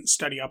 I didn't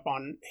study up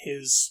on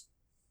his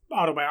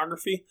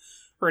autobiography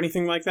or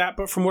anything like that,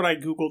 but from what I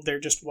Googled, there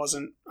just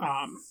wasn't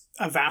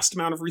a vast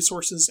amount of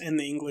resources in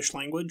the English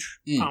language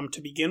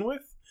to begin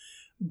with.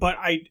 But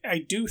I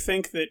do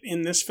think that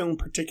in this film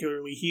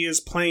particularly, he is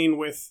playing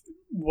with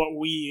what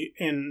we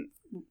in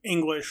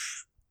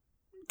English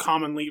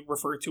commonly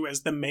refer to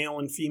as the male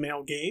and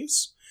female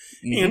gaze.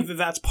 And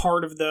that's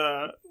part of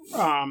the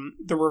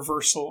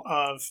reversal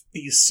of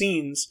these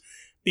scenes,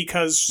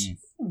 because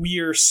we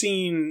are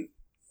seeing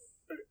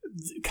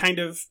kind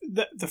of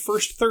the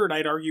first third,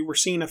 I'd argue, we're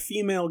seeing a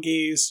female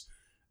gaze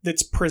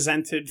that's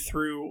presented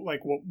through like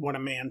what a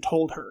man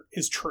told her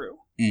is true.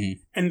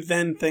 And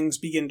then things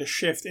begin to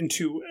shift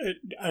into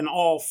an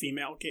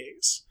all-female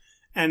gaze.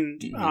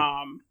 And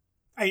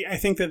I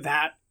think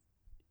that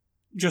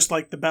just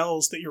like the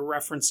bells that you're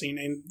referencing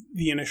in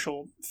the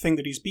initial thing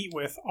that he's beat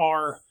with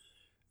are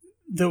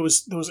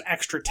those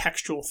extra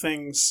textual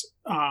things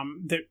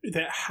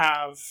that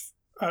have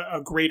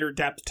a greater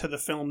depth to the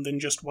film than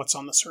just what's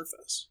on the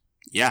surface.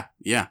 Yeah.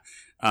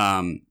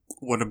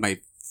 One of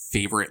my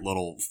favorite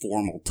little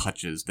formal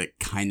touches that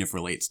kind of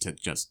relates to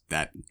just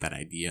that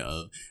idea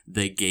of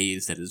the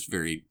gaze that is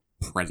very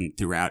present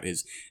throughout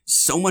is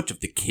so much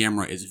of the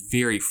camera is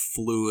very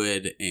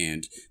fluid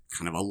and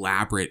kind of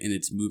elaborate in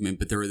its movement,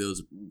 but there are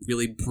those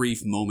really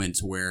brief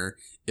moments where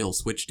it'll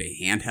switch to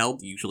handheld,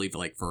 usually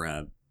for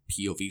a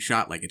POV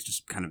shot, like it's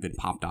just kind of been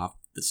popped off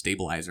the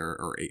stabilizer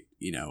or a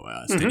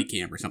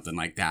Steadicam or something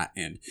like that,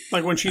 and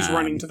like when she's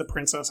running to the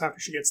princess after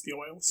she gets the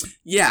oils.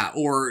 Yeah,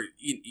 or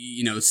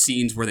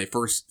scenes where they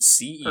first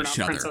see each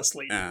other. Princess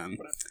Lady.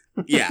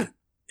 Yeah,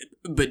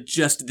 but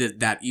just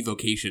that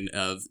evocation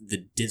of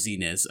the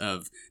dizziness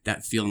of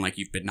that feeling like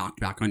you've been knocked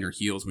back on your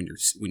heels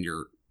when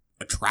you're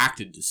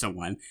attracted to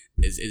someone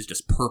is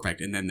just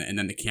perfect, and then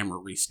the camera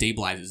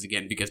restabilizes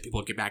again because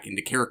people get back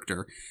into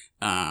character.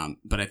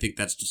 But I think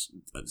that's just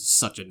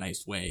such a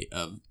nice way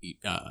of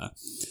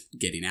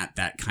getting at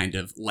that kind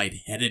of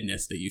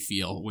lightheadedness that you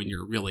feel when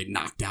you're really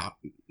knocked out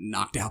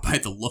by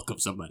the look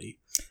of somebody.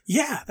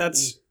 Yeah,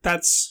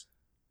 that's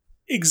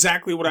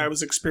exactly what I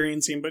was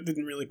experiencing, but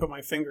didn't really put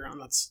my finger on.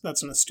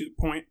 That's an astute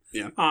point.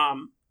 Yeah.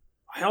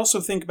 I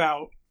also think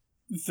about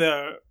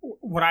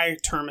what I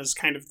term as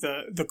kind of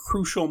the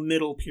crucial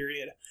middle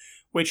period,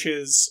 which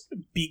is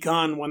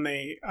begun when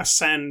they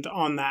ascend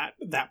on that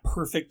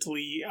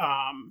perfectly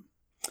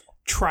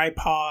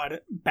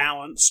tripod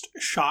balanced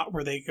shot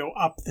where they go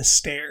up the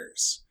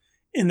stairs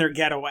in their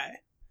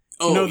getaway.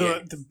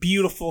 The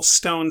beautiful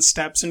stone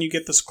steps, and you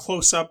get this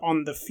close up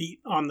on the feet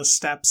on the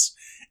steps,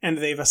 and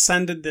they've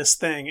ascended this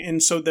thing.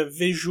 And so the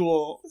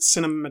visual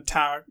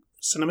cinematographic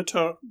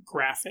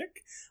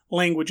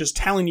language is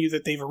telling you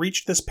that they've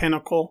reached this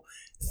pinnacle.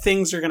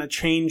 Things are going to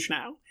change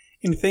now.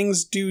 And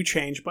things do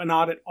change, but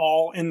not at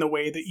all in the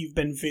way that you've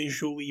been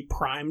visually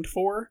primed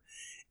for.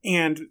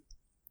 And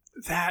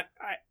that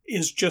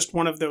is just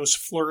one of those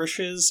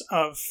flourishes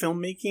of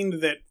filmmaking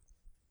that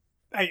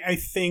I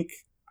think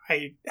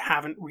I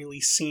haven't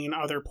really seen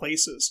other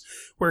places,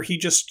 where he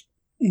just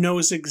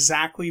knows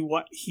exactly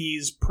what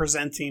he's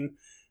presenting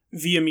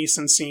via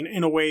mise-en-scene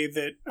in a way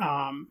that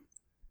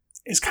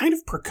is kind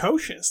of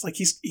precocious. Like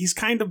he's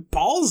kind of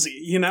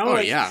ballsy, Oh,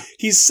 like, yeah.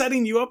 He's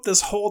setting you up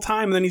this whole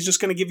time, and then he's just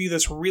going to give you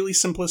this really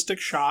simplistic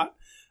shot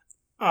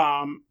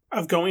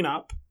of going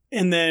up,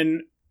 and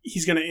then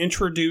he's going to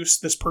introduce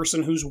this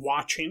person who's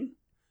watching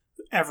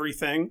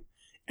everything,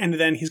 and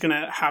then he's going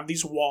to have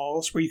these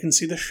walls where you can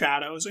see the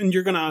shadows, and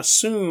you're going to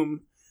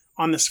assume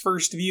on this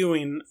first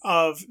viewing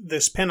of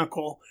this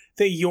pinnacle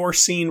that you're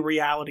seeing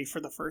reality for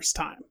the first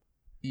time.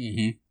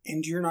 Mm-hmm.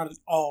 And you're not at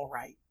all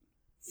right.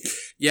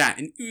 Yeah,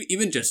 and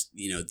even just,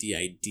 the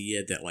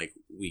idea that, like,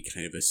 we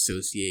kind of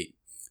associate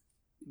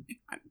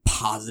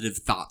positive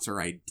thoughts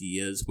or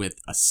ideas with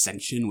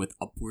ascension, with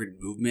upward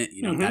movement,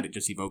 that it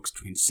just evokes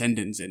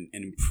transcendence and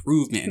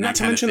improvement. And not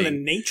to mention the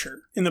thing.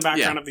 Nature in the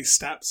background of these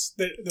steps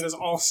that is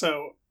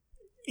also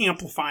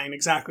amplifying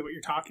exactly what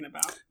you're talking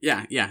about.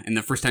 Yeah, and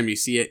the first time you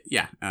see it,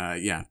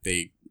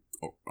 they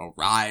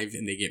arrive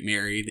and they get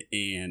married,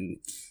 and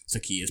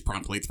Saki is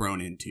promptly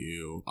thrown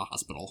into a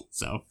hospital.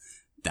 So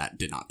that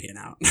did not pan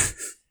out.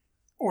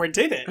 Or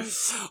did it?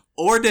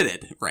 Or did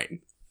it?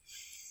 Right.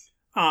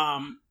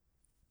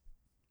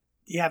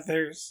 Yeah,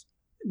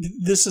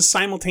 this is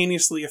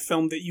simultaneously a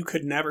film that you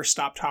could never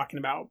stop talking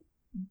about,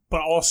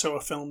 but also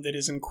a film that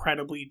is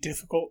incredibly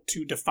difficult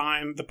to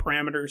define the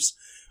parameters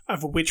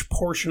of which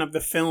portion of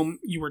the film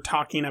you were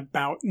talking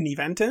about an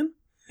event in.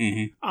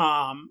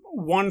 Mm-hmm.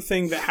 One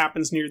thing that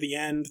happens near the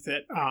end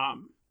that,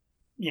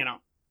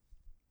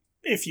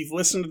 if you've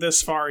listened to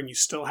this far and you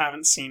still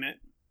haven't seen it,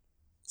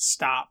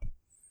 stop.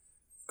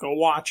 Go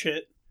watch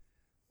it.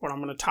 What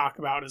I'm going to talk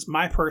about is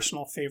my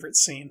personal favorite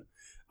scene,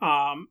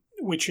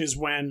 which is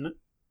when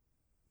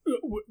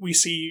we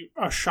see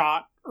a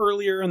shot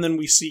earlier and then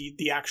we see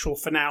the actual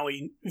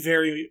finale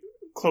very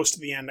close to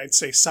the end. I'd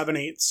say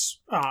 7/8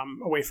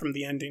 away from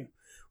the ending,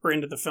 or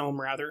into the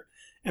film rather.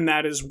 And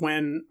that is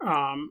when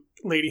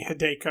Lady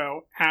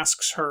Hideko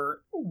asks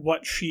her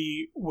what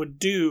she would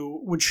do.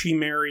 Would she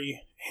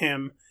marry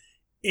him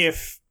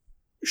if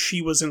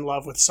she was in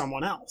love with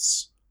someone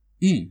else?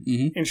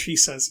 Mm-hmm. And she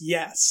says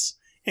yes.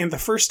 And the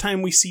first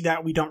time we see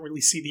that, we don't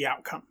really see the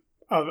outcome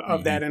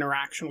of that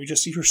interaction. We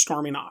just see her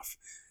storming off.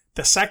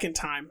 The second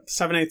time,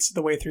 7/8 of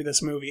the way through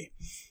this movie,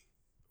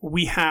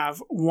 we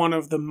have one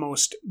of the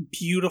most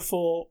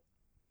beautiful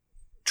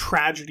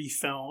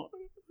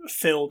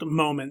tragedy-filled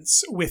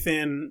moments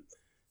within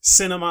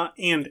cinema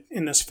and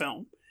in this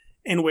film,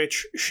 in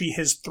which she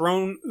has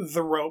thrown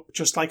the rope,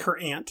 just like her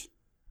aunt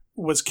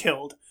was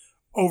killed,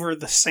 over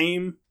the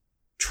same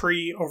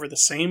tree, over the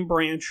same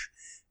branch,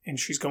 and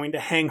she's going to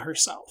hang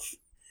herself.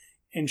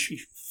 And she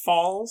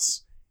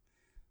falls,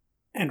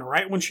 and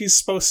right when she's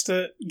supposed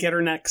to get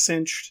her neck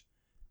cinched,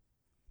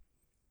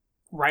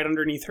 right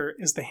underneath her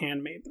is the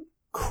handmaiden,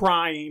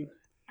 crying,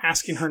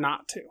 asking her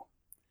not to.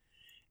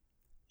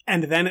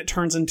 And then it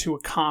turns into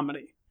a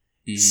comedy.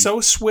 Mm-hmm. So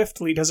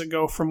swiftly does it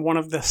go from one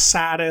of the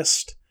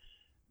saddest,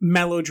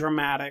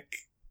 melodramatic,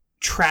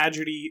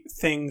 tragedy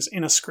things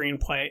in a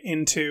screenplay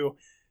into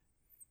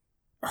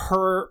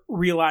her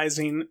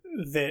realizing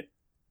that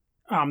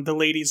the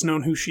lady's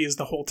known who she is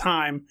the whole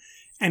time,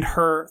 and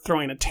her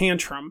throwing a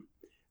tantrum,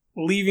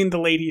 leaving the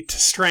lady to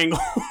strangle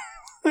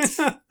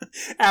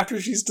after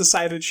she's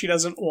decided she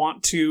doesn't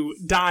want to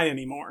die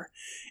anymore.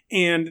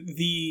 And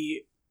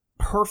the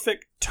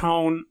perfect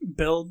tone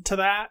build to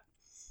that,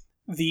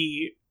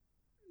 the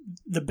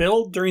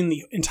build during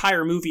the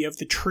entire movie of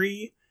the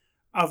tree,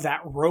 of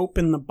that rope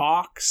in the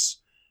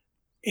box,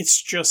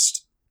 it's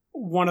just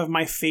one of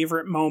my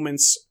favorite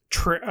moments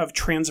of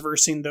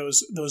transversing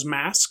those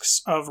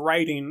masks of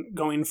writing,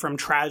 going from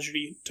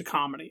tragedy to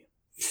comedy.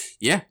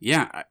 Yeah.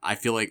 I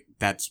feel like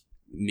that's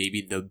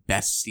maybe the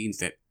best scenes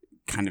that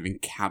kind of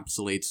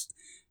encapsulates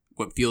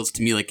what feels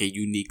to me like a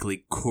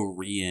uniquely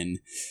Korean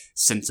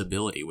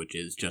sensibility, which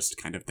is just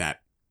kind of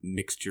that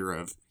mixture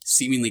of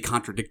seemingly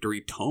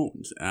contradictory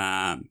tones.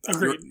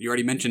 Agreed. You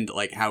already mentioned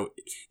like how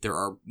there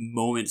are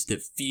moments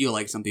that feel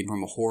like something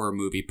from a horror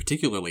movie,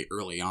 particularly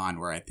early on,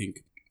 where I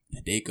think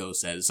Hideko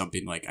says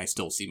something like, "I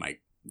still see my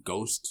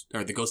ghost,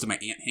 or the ghost of my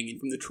aunt hanging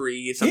from the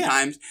tree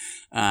sometimes."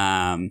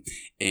 Yeah.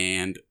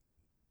 And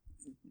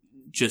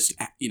just,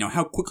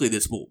 how quickly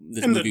this movie will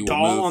move. And the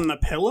doll on the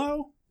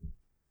pillow?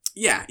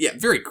 Yeah,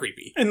 very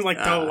creepy. And like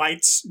the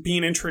lights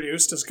being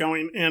introduced as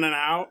going in and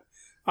out,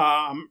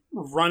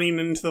 running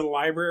into the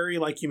library,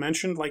 like you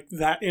mentioned, like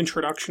that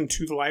introduction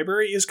to the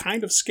library is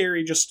kind of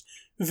scary just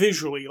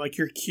visually, like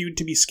you're cued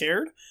to be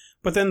scared.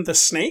 But then the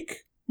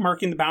snake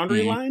marking the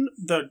boundary line,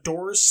 the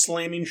doors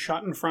slamming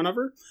shut in front of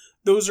her,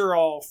 those are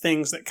all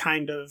things that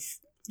kind of,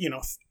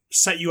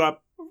 set you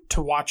up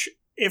to watch,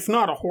 if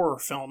not a horror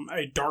film,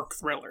 a dark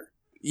thriller.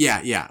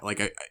 Yeah. Like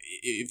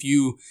if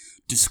you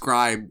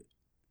describe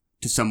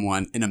to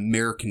someone an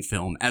American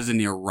film as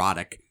an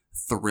erotic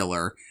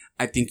thriller,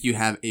 I think you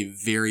have a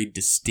very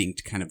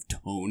distinct kind of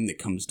tone that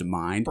comes to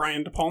mind.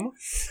 Brian De Palma?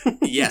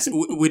 Yes,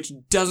 which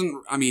doesn't,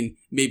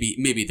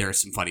 maybe there are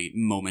some funny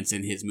moments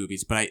in his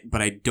movies, but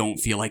I don't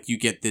feel like you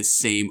get this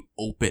same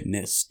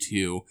openness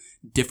to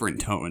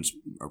different tones,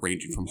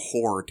 ranging from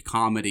horror to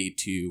comedy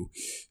to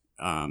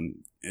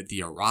the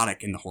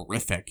erotic and the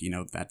horrific.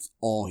 That's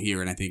all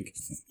here, and I think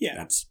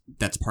that's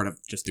part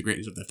of just the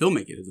greatness of the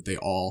filmmaking, is that they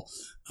all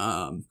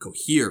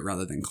cohere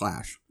rather than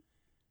clash.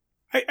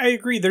 I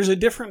agree. There's a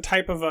different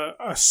type of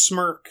a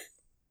smirk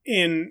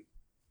in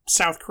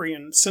South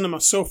Korean cinema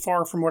so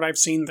far from what I've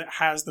seen that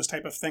has this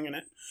type of thing in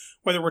it.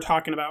 Whether we're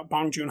talking about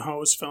Bong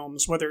Joon-ho's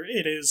films, whether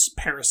it is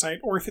Parasite,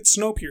 or if it's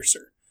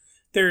Snowpiercer.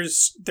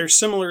 There's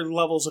similar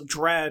levels of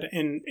dread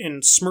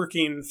in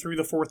smirking through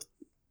the fourth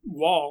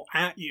wall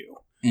at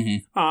you.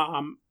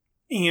 Mm-hmm.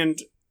 And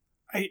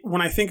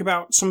when I think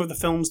about some of the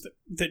films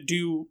that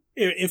do,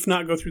 if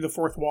not go through the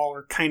fourth wall,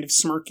 are kind of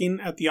smirking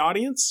at the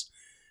audience,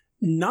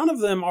 none of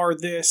them are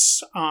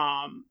this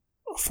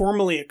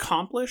formally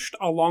accomplished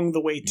along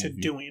the way to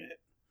doing it.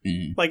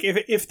 Mm-hmm. Like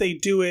if they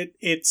do it,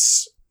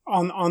 it's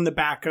on the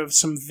back of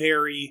some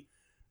very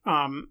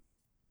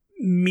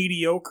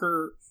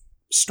mediocre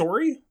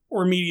story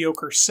or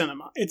mediocre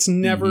cinema. It's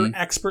never Mhm.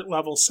 expert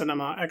level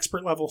cinema,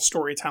 expert level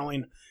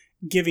storytelling,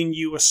 giving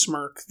you a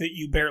smirk that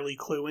you barely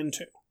clue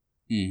into.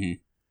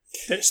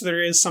 Mm-hmm. So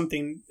there is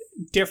something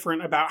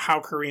different about how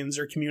Koreans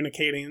are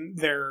communicating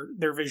their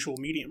visual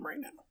medium right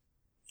now.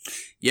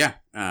 Yeah.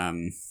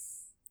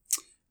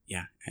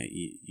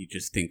 You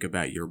just think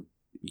about your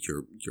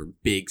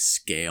big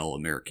scale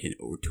American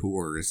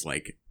auteurs.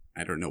 Like,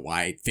 I don't know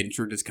why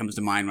Fincher just comes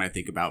to mind when I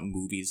think about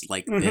movies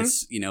like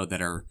this,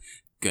 that are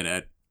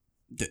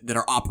that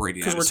are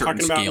operating at a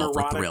certain scale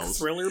for thrills.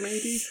 Thriller,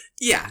 maybe.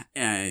 Yeah,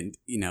 and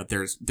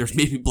there's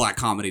maybe black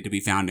comedy to be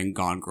found in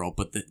Gone Girl,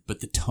 but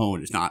the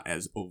tone is not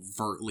as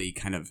overtly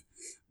kind of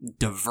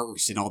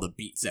diverse in all the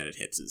beats that it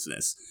hits as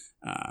this.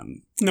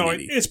 No,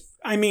 maybe.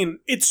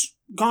 it's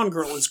Gone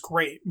Girl is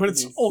great, but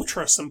it's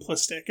ultra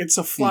simplistic. It's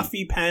a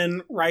fluffy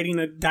pen writing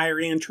a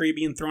diary entry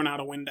being thrown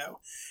out a window.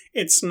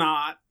 It's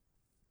not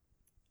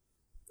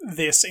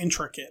this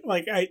intricate.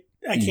 Like I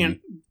can't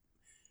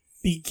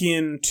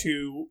begin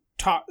to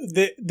talk.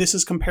 This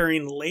is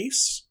comparing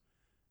lace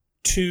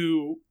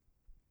to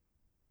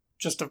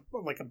just a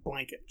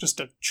blanket, just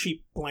a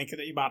cheap blanket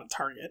that you bought at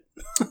Target.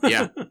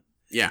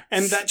 Yeah.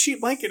 And that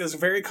cheap blanket is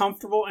very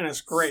comfortable and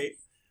it's great,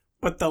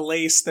 but the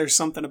lace, there's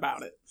something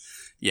about it.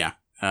 Yeah.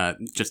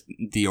 Just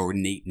the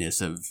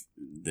ornateness of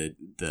the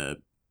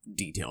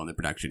detail in the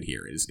production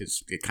here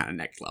is kind of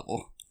next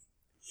level.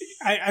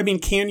 I mean,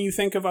 can you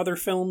think of other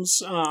films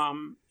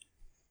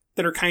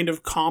that are kind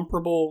of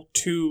comparable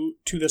to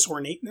this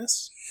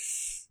ornateness?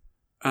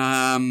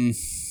 Not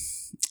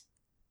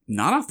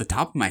off the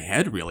top of my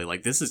head, really.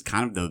 Like, this is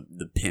kind of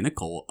the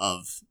pinnacle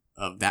of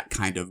that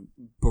kind of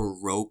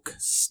Baroque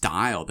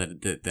style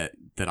that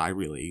I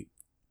really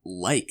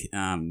like.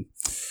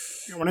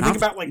 When I think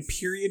about like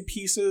period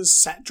pieces,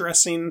 set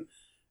dressing,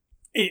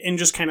 and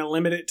just kind of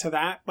limit it to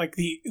that, like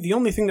the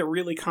only thing that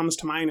really comes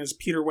to mind is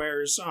Peter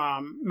Weir's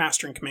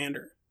Master and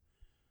Commander.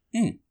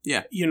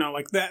 Yeah.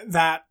 Like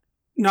that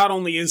not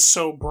only is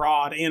so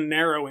broad and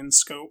narrow in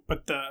scope,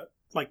 but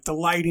the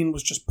lighting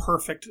was just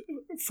perfect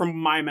from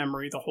my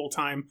memory the whole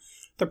time.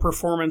 The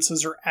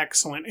performances are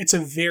excellent. It's a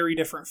very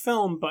different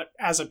film, but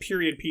as a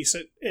period piece,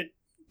 it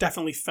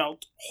definitely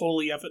felt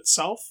wholly of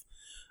itself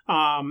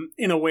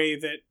in a way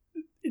that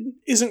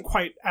isn't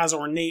quite as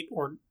ornate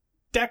or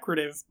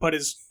decorative, but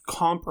is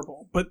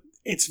comparable. But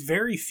it's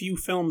very few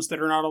films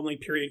that are not only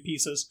period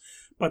pieces,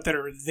 but that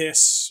are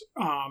this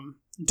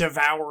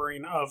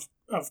devouring of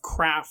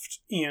craft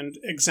and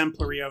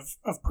exemplary of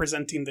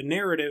presenting the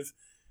narrative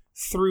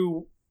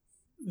through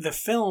the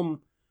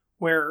film,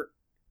 where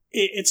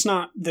it's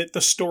not that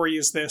the story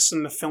is this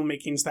and the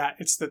filmmaking's that.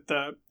 It's that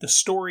the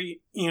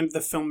story and the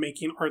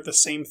filmmaking are the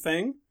same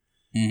thing,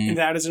 and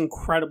that is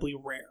incredibly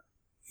rare.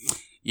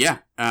 Yeah,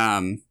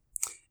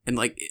 and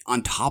like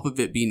on top of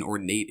it being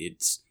ornate,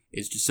 it's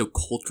just so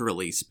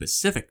culturally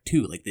specific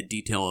too. Like the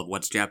detail of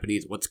what's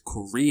Japanese, what's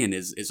Korean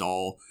is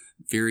all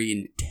very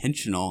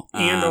intentional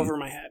and over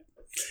my head.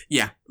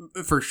 Yeah,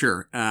 for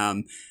sure.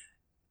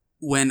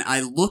 When I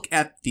look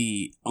at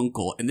the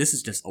uncle, and this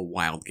is just a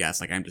wild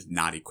guess, like I'm just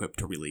not equipped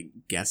to really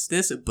guess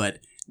this, but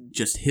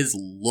just his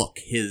look,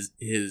 his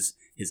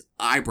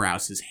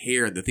eyebrows, his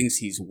hair, the things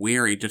he's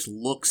wearing just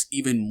looks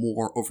even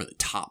more over the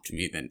top to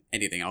me than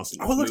anything else in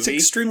this movie. It looks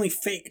extremely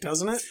fake,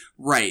 doesn't it?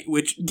 Right,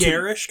 which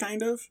garish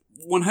kind of.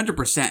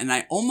 100%, and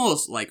I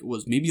almost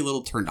was maybe a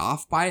little turned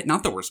off by it.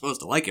 Not that we're supposed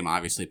to like him,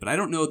 obviously, but I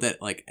don't know that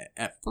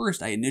at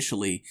first I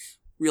initially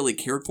really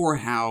cared for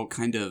how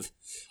kind of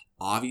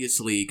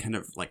obviously kind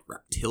of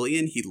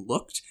reptilian he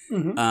looked,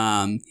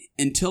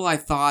 until I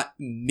thought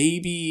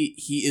maybe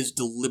he is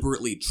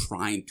deliberately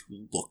trying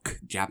to look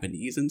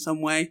Japanese in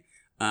some way.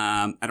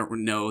 I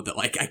don't know that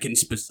I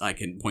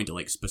can point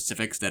to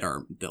specifics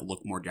that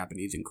look more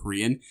Japanese and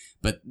Korean,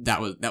 but that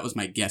was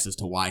my guess as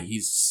to why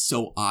he's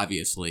so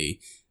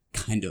obviously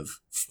kind of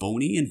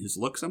phony in his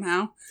look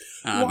somehow.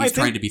 He's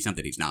trying to be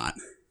something he's not.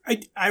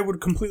 I would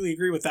completely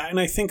agree with that, and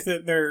I think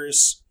that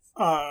there's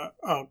a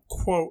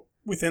quote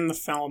within the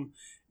film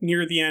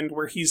near the end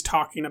where he's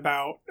talking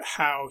about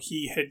how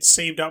he had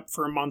saved up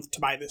for a month to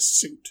buy this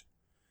suit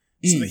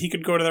so that he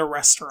could go to their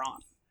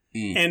restaurant.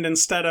 And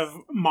instead of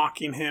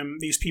mocking him,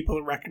 these people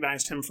who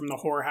recognized him from the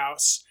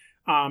whorehouse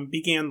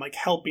began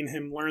helping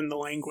him learn the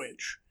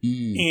language.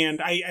 And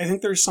I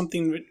think there's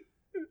something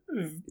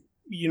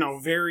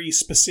very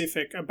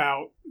specific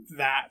about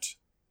that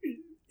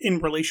in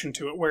relation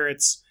to it, where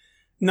it's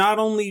not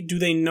only do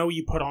they know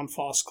you put on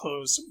false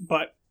clothes,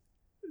 but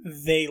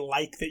they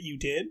like that you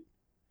did,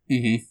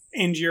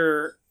 and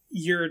you're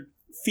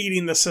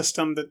feeding the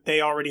system that they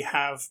already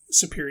have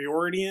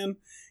superiority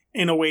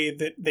in a way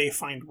that they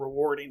find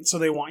rewarding, so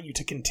they want you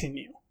to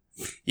continue.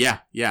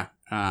 Yeah.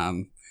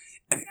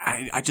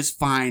 I just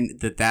find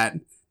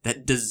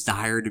that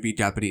desire to be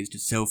Japanese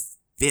just so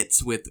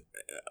fits with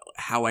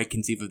how I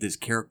conceive of this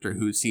character,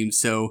 who seems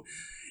so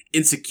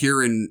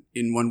insecure in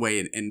one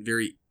way and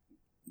very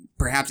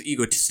perhaps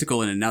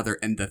egotistical in another,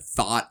 and the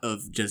thought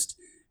of just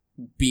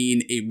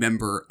being a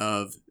member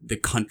of the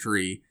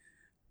country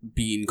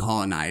being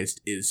colonized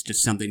is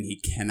just something he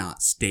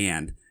cannot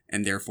stand.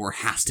 and therefore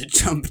has to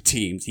jump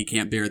teams. He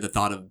can't bear the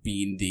thought of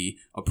being the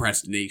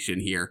oppressed nation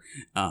here.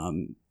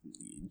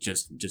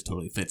 Just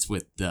totally fits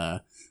with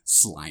the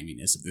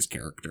sliminess of this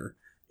character.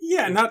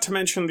 Yeah, not to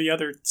mention the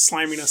other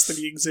sliminess that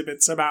he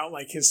exhibits about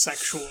like his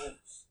sexual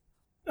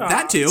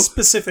that too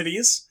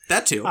specificities.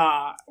 That too.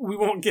 We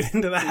won't get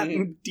into that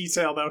in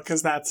detail though,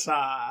 because that's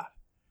outside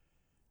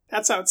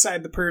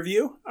the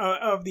purview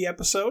of the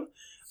episode.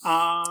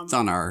 It's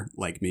on our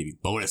like maybe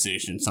bonus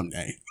edition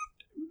someday.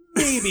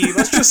 Maybe.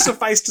 Let's just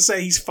suffice to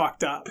say he's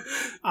fucked up.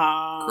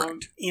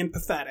 Correct. And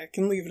pathetic,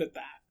 and leave it at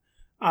that.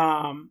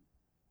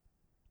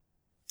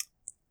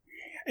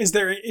 Is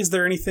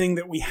there anything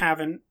that we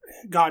haven't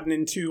gotten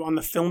into on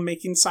the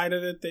filmmaking side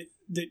of it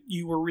that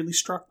you were really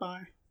struck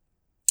by?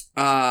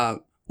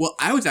 Well,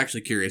 I was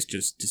actually curious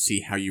just to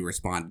see how you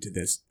responded to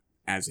this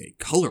as a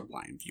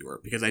colorblind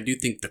viewer, because I do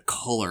think the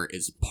color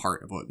is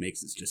part of what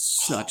makes this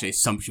just such a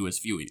sumptuous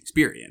viewing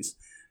experience.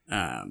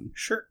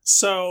 Sure.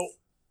 So,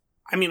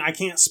 I mean, I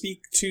can't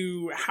speak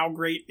to how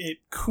great it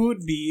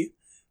could be,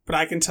 but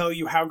I can tell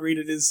you how great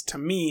it is to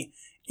me,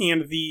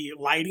 and the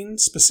lighting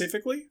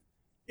specifically.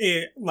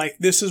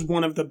 This is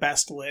one of the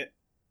best lit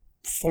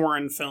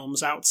foreign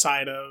films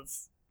outside of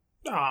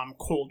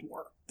Cold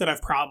War that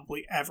I've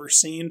probably ever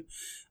seen.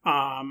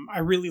 I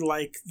really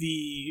like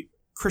the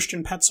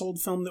Christian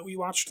Petzold film that we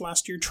watched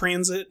last year,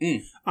 Transit.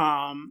 It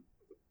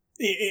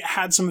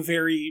had some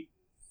very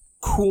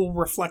cool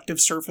reflective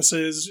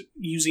surfaces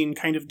using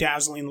kind of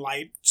dazzling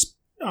light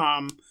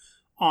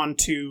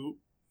onto,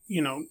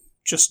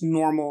 just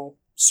normal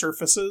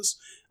surfaces.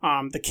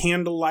 The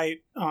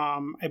candlelight,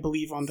 I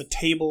believe, on the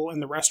table in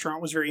the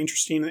restaurant was very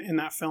interesting in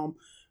that film.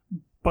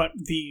 But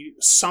the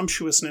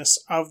sumptuousness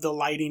of the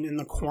lighting in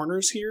the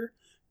corners here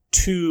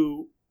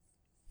to,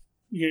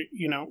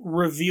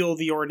 reveal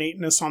the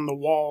ornateness on the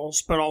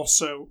walls, but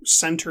also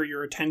center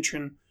your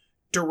attention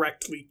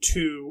directly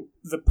to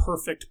the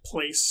perfect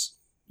place,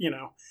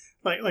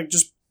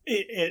 just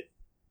it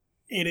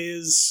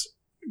is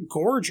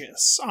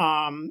gorgeous.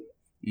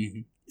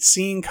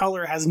 Seeing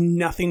color has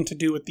nothing to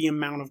do with the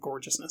amount of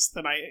gorgeousness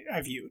that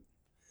I viewed.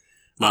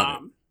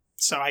 Love it.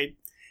 So I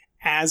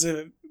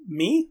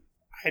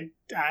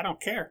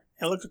don't care.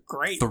 It looks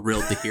great.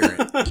 Thrilled to hear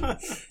it.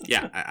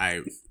 Yeah,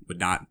 I would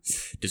not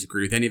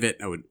disagree with any of it.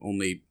 I would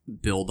only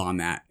build on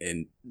that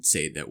and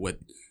say that what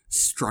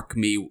struck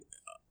me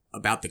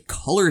about the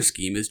color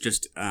scheme is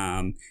just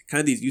kind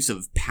of these use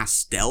of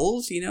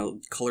pastels,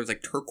 colors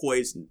like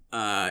turquoise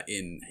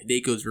in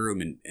Hideko's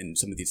room and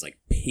some of these like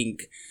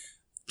pink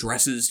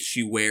dresses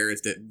she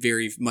wears that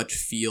very much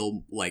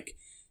feel like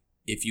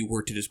if you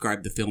were to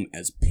describe the film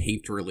as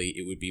painterly,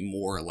 it would be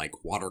more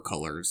like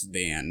watercolors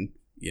than,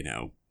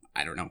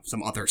 I don't know,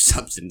 some other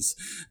substance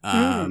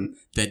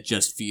that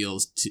just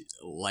feels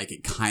like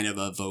it kind of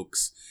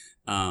evokes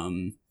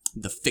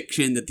the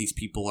fiction that these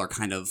people are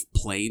kind of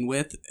playing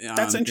with.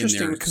 That's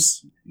interesting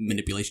because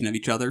manipulation of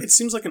each other. It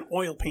seems like an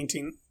oil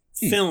painting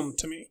film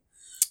to me.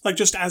 Like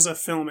just as a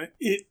film,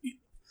 it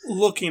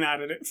looking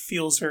at it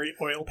feels very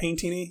oil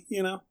painting-y,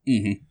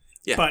 Mm-hmm.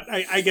 Yeah. But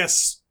I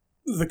guess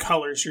the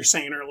colors you're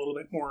saying are a little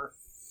bit more,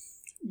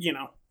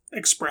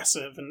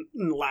 expressive and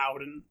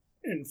loud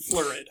and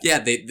florid. Yeah,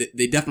 they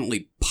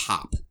definitely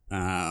pop.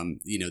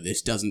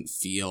 This doesn't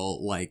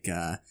feel like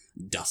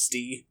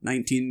dusty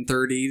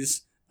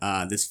 1930s.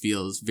 This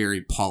feels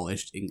very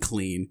polished and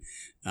clean,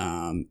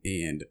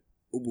 and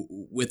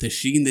with a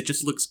sheen that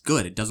just looks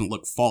good. It doesn't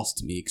look false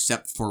to me,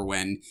 except for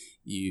when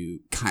you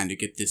kind of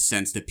get this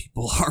sense that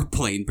people are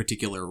playing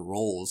particular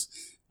roles,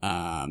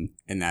 and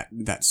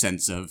that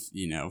sense of,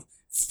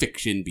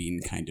 fiction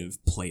being kind of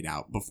played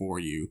out before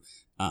you,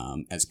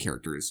 as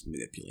characters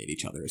manipulate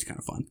each other is kind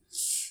of fun.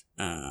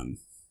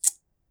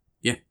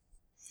 Yeah,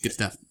 good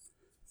stuff.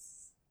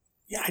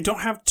 Yeah, I don't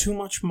have too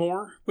much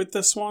more with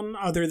this one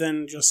other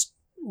than just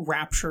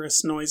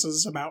rapturous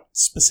noises about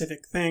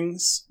specific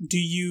things. Do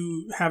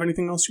you have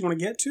anything else you want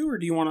to get to, or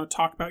do you want to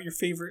talk about your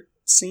favorite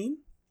scene?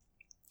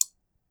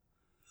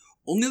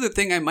 Only other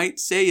thing I might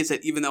say is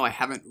that even though I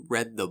haven't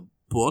read the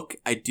book,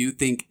 I do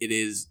think it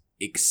is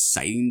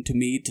exciting to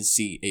me to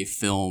see a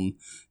film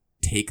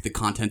take the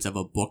contents of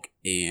a book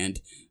and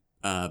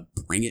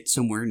bring it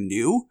somewhere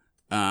new.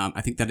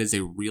 I think that is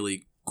a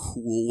really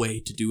cool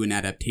way to do an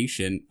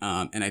adaptation,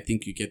 and I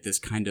think you get this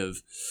kind of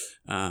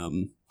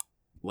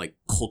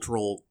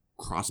cultural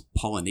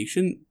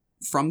cross-pollination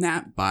from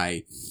that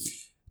by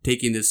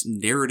taking this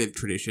narrative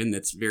tradition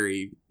that's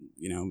very,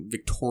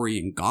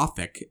 Victorian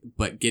Gothic,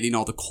 but getting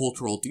all the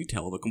cultural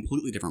detail of a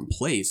completely different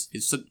place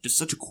is just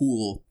such a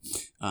cool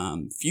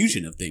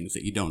fusion of things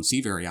that you don't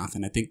see very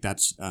often. I think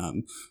that's a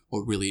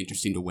really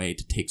interesting way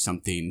to take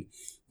something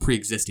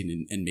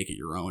pre-existing and make it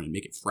your own and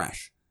make it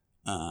fresh.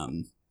 Yeah,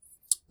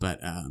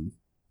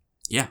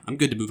 I'm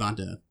good to move on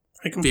to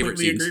I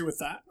completely agree with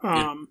that.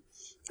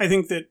 I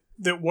think that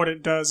what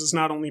it does is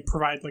not only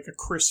provide like a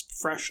crisp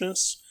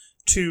freshness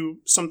to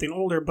something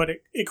older, but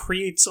it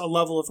creates a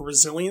level of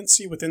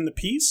resiliency within the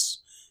piece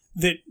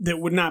that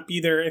would not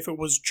be there if it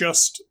was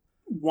just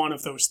one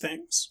of those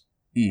things.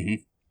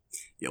 Mm-hmm.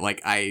 Yeah,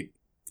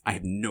 I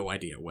have no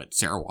idea what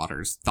Sarah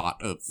Waters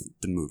thought of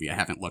the movie. I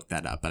haven't looked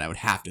that up, but I would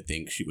have to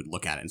think she would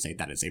look at it and say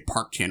that is a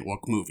Park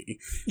Chan-wook movie.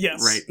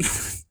 Yes. Right?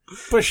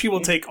 But she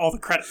will take all the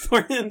credit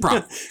for it.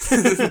 Probably.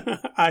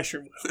 I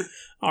sure will.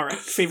 All right.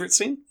 Favorite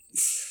scene?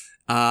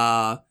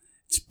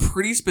 It's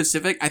pretty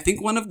specific. I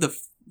think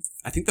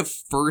the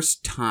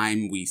first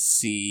time we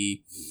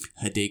see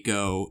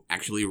Hideko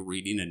actually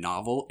reading a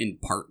novel in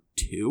part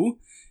 2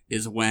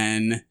 is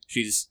when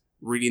she's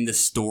reading the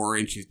story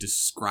and she's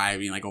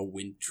describing like a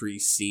wintry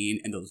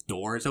scene and those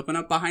doors open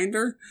up behind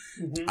her.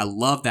 Mm-hmm. I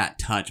love that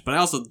touch, but I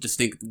also just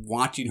think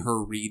watching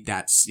her read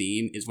that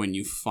scene is when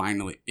you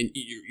finally, and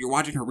you're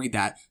watching her read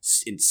that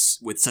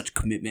with such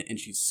commitment, and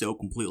she's so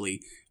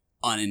completely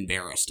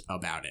unembarrassed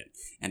about it,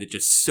 and it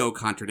just so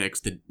contradicts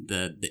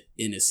the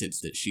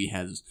innocence that she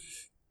has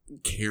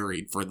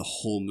carried for the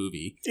whole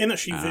movie, and that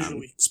she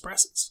visually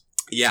expresses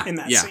in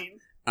that scene.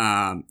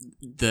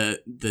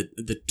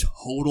 The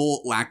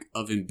total lack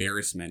of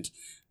embarrassment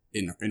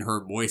in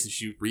her voice as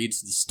she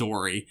reads the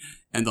story,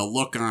 and the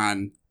look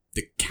on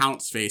the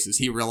Count's face as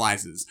he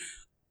realizes,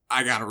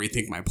 I gotta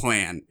rethink my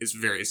plan, is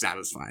very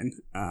satisfying.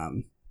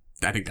 I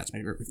think that's my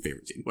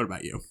favorite scene. What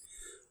about you?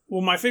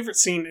 Well, my favorite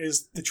scene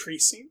is the tree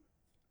scene.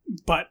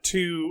 But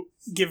to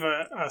give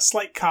a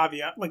slight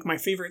caveat, like my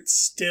favorite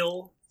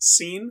still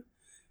scene,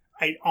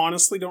 I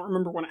honestly don't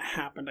remember when it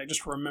happened. I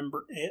just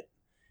remember it.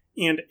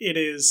 And it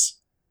is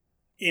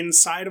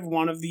inside of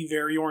one of the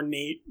very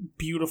ornate,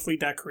 beautifully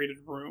decorated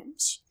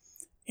rooms.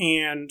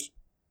 And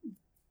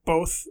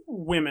both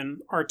women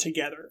are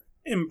together,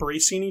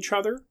 embracing each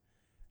other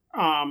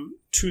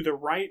to the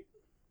right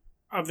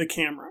of the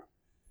camera.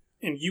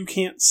 And you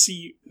can't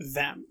see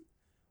them.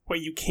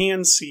 What you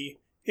can see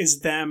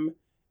is them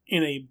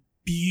in a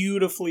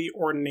beautifully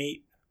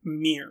ornate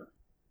mirror,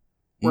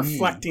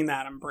 reflecting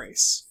that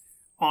embrace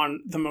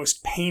on the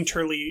most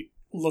painterly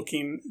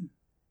looking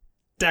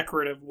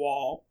decorative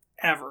wall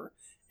ever.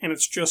 And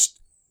it's just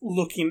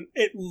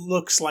it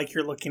looks like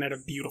you're looking at a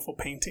beautiful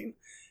painting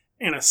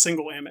in a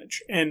single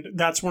image. And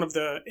that's one of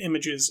the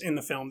images in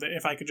the film that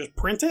if I could just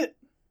print it,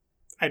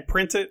 I'd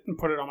print it and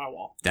put it on my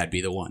wall. That'd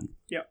be the one.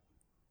 Yep.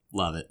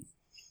 Love it.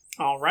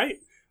 All right.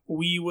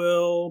 We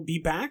will be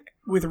back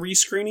with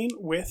rescreening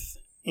with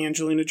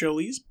Angelina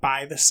Jolie's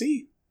By the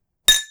Sea.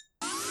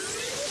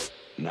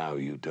 Now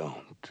you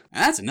don't.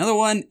 That's another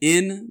one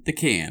in the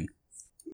can.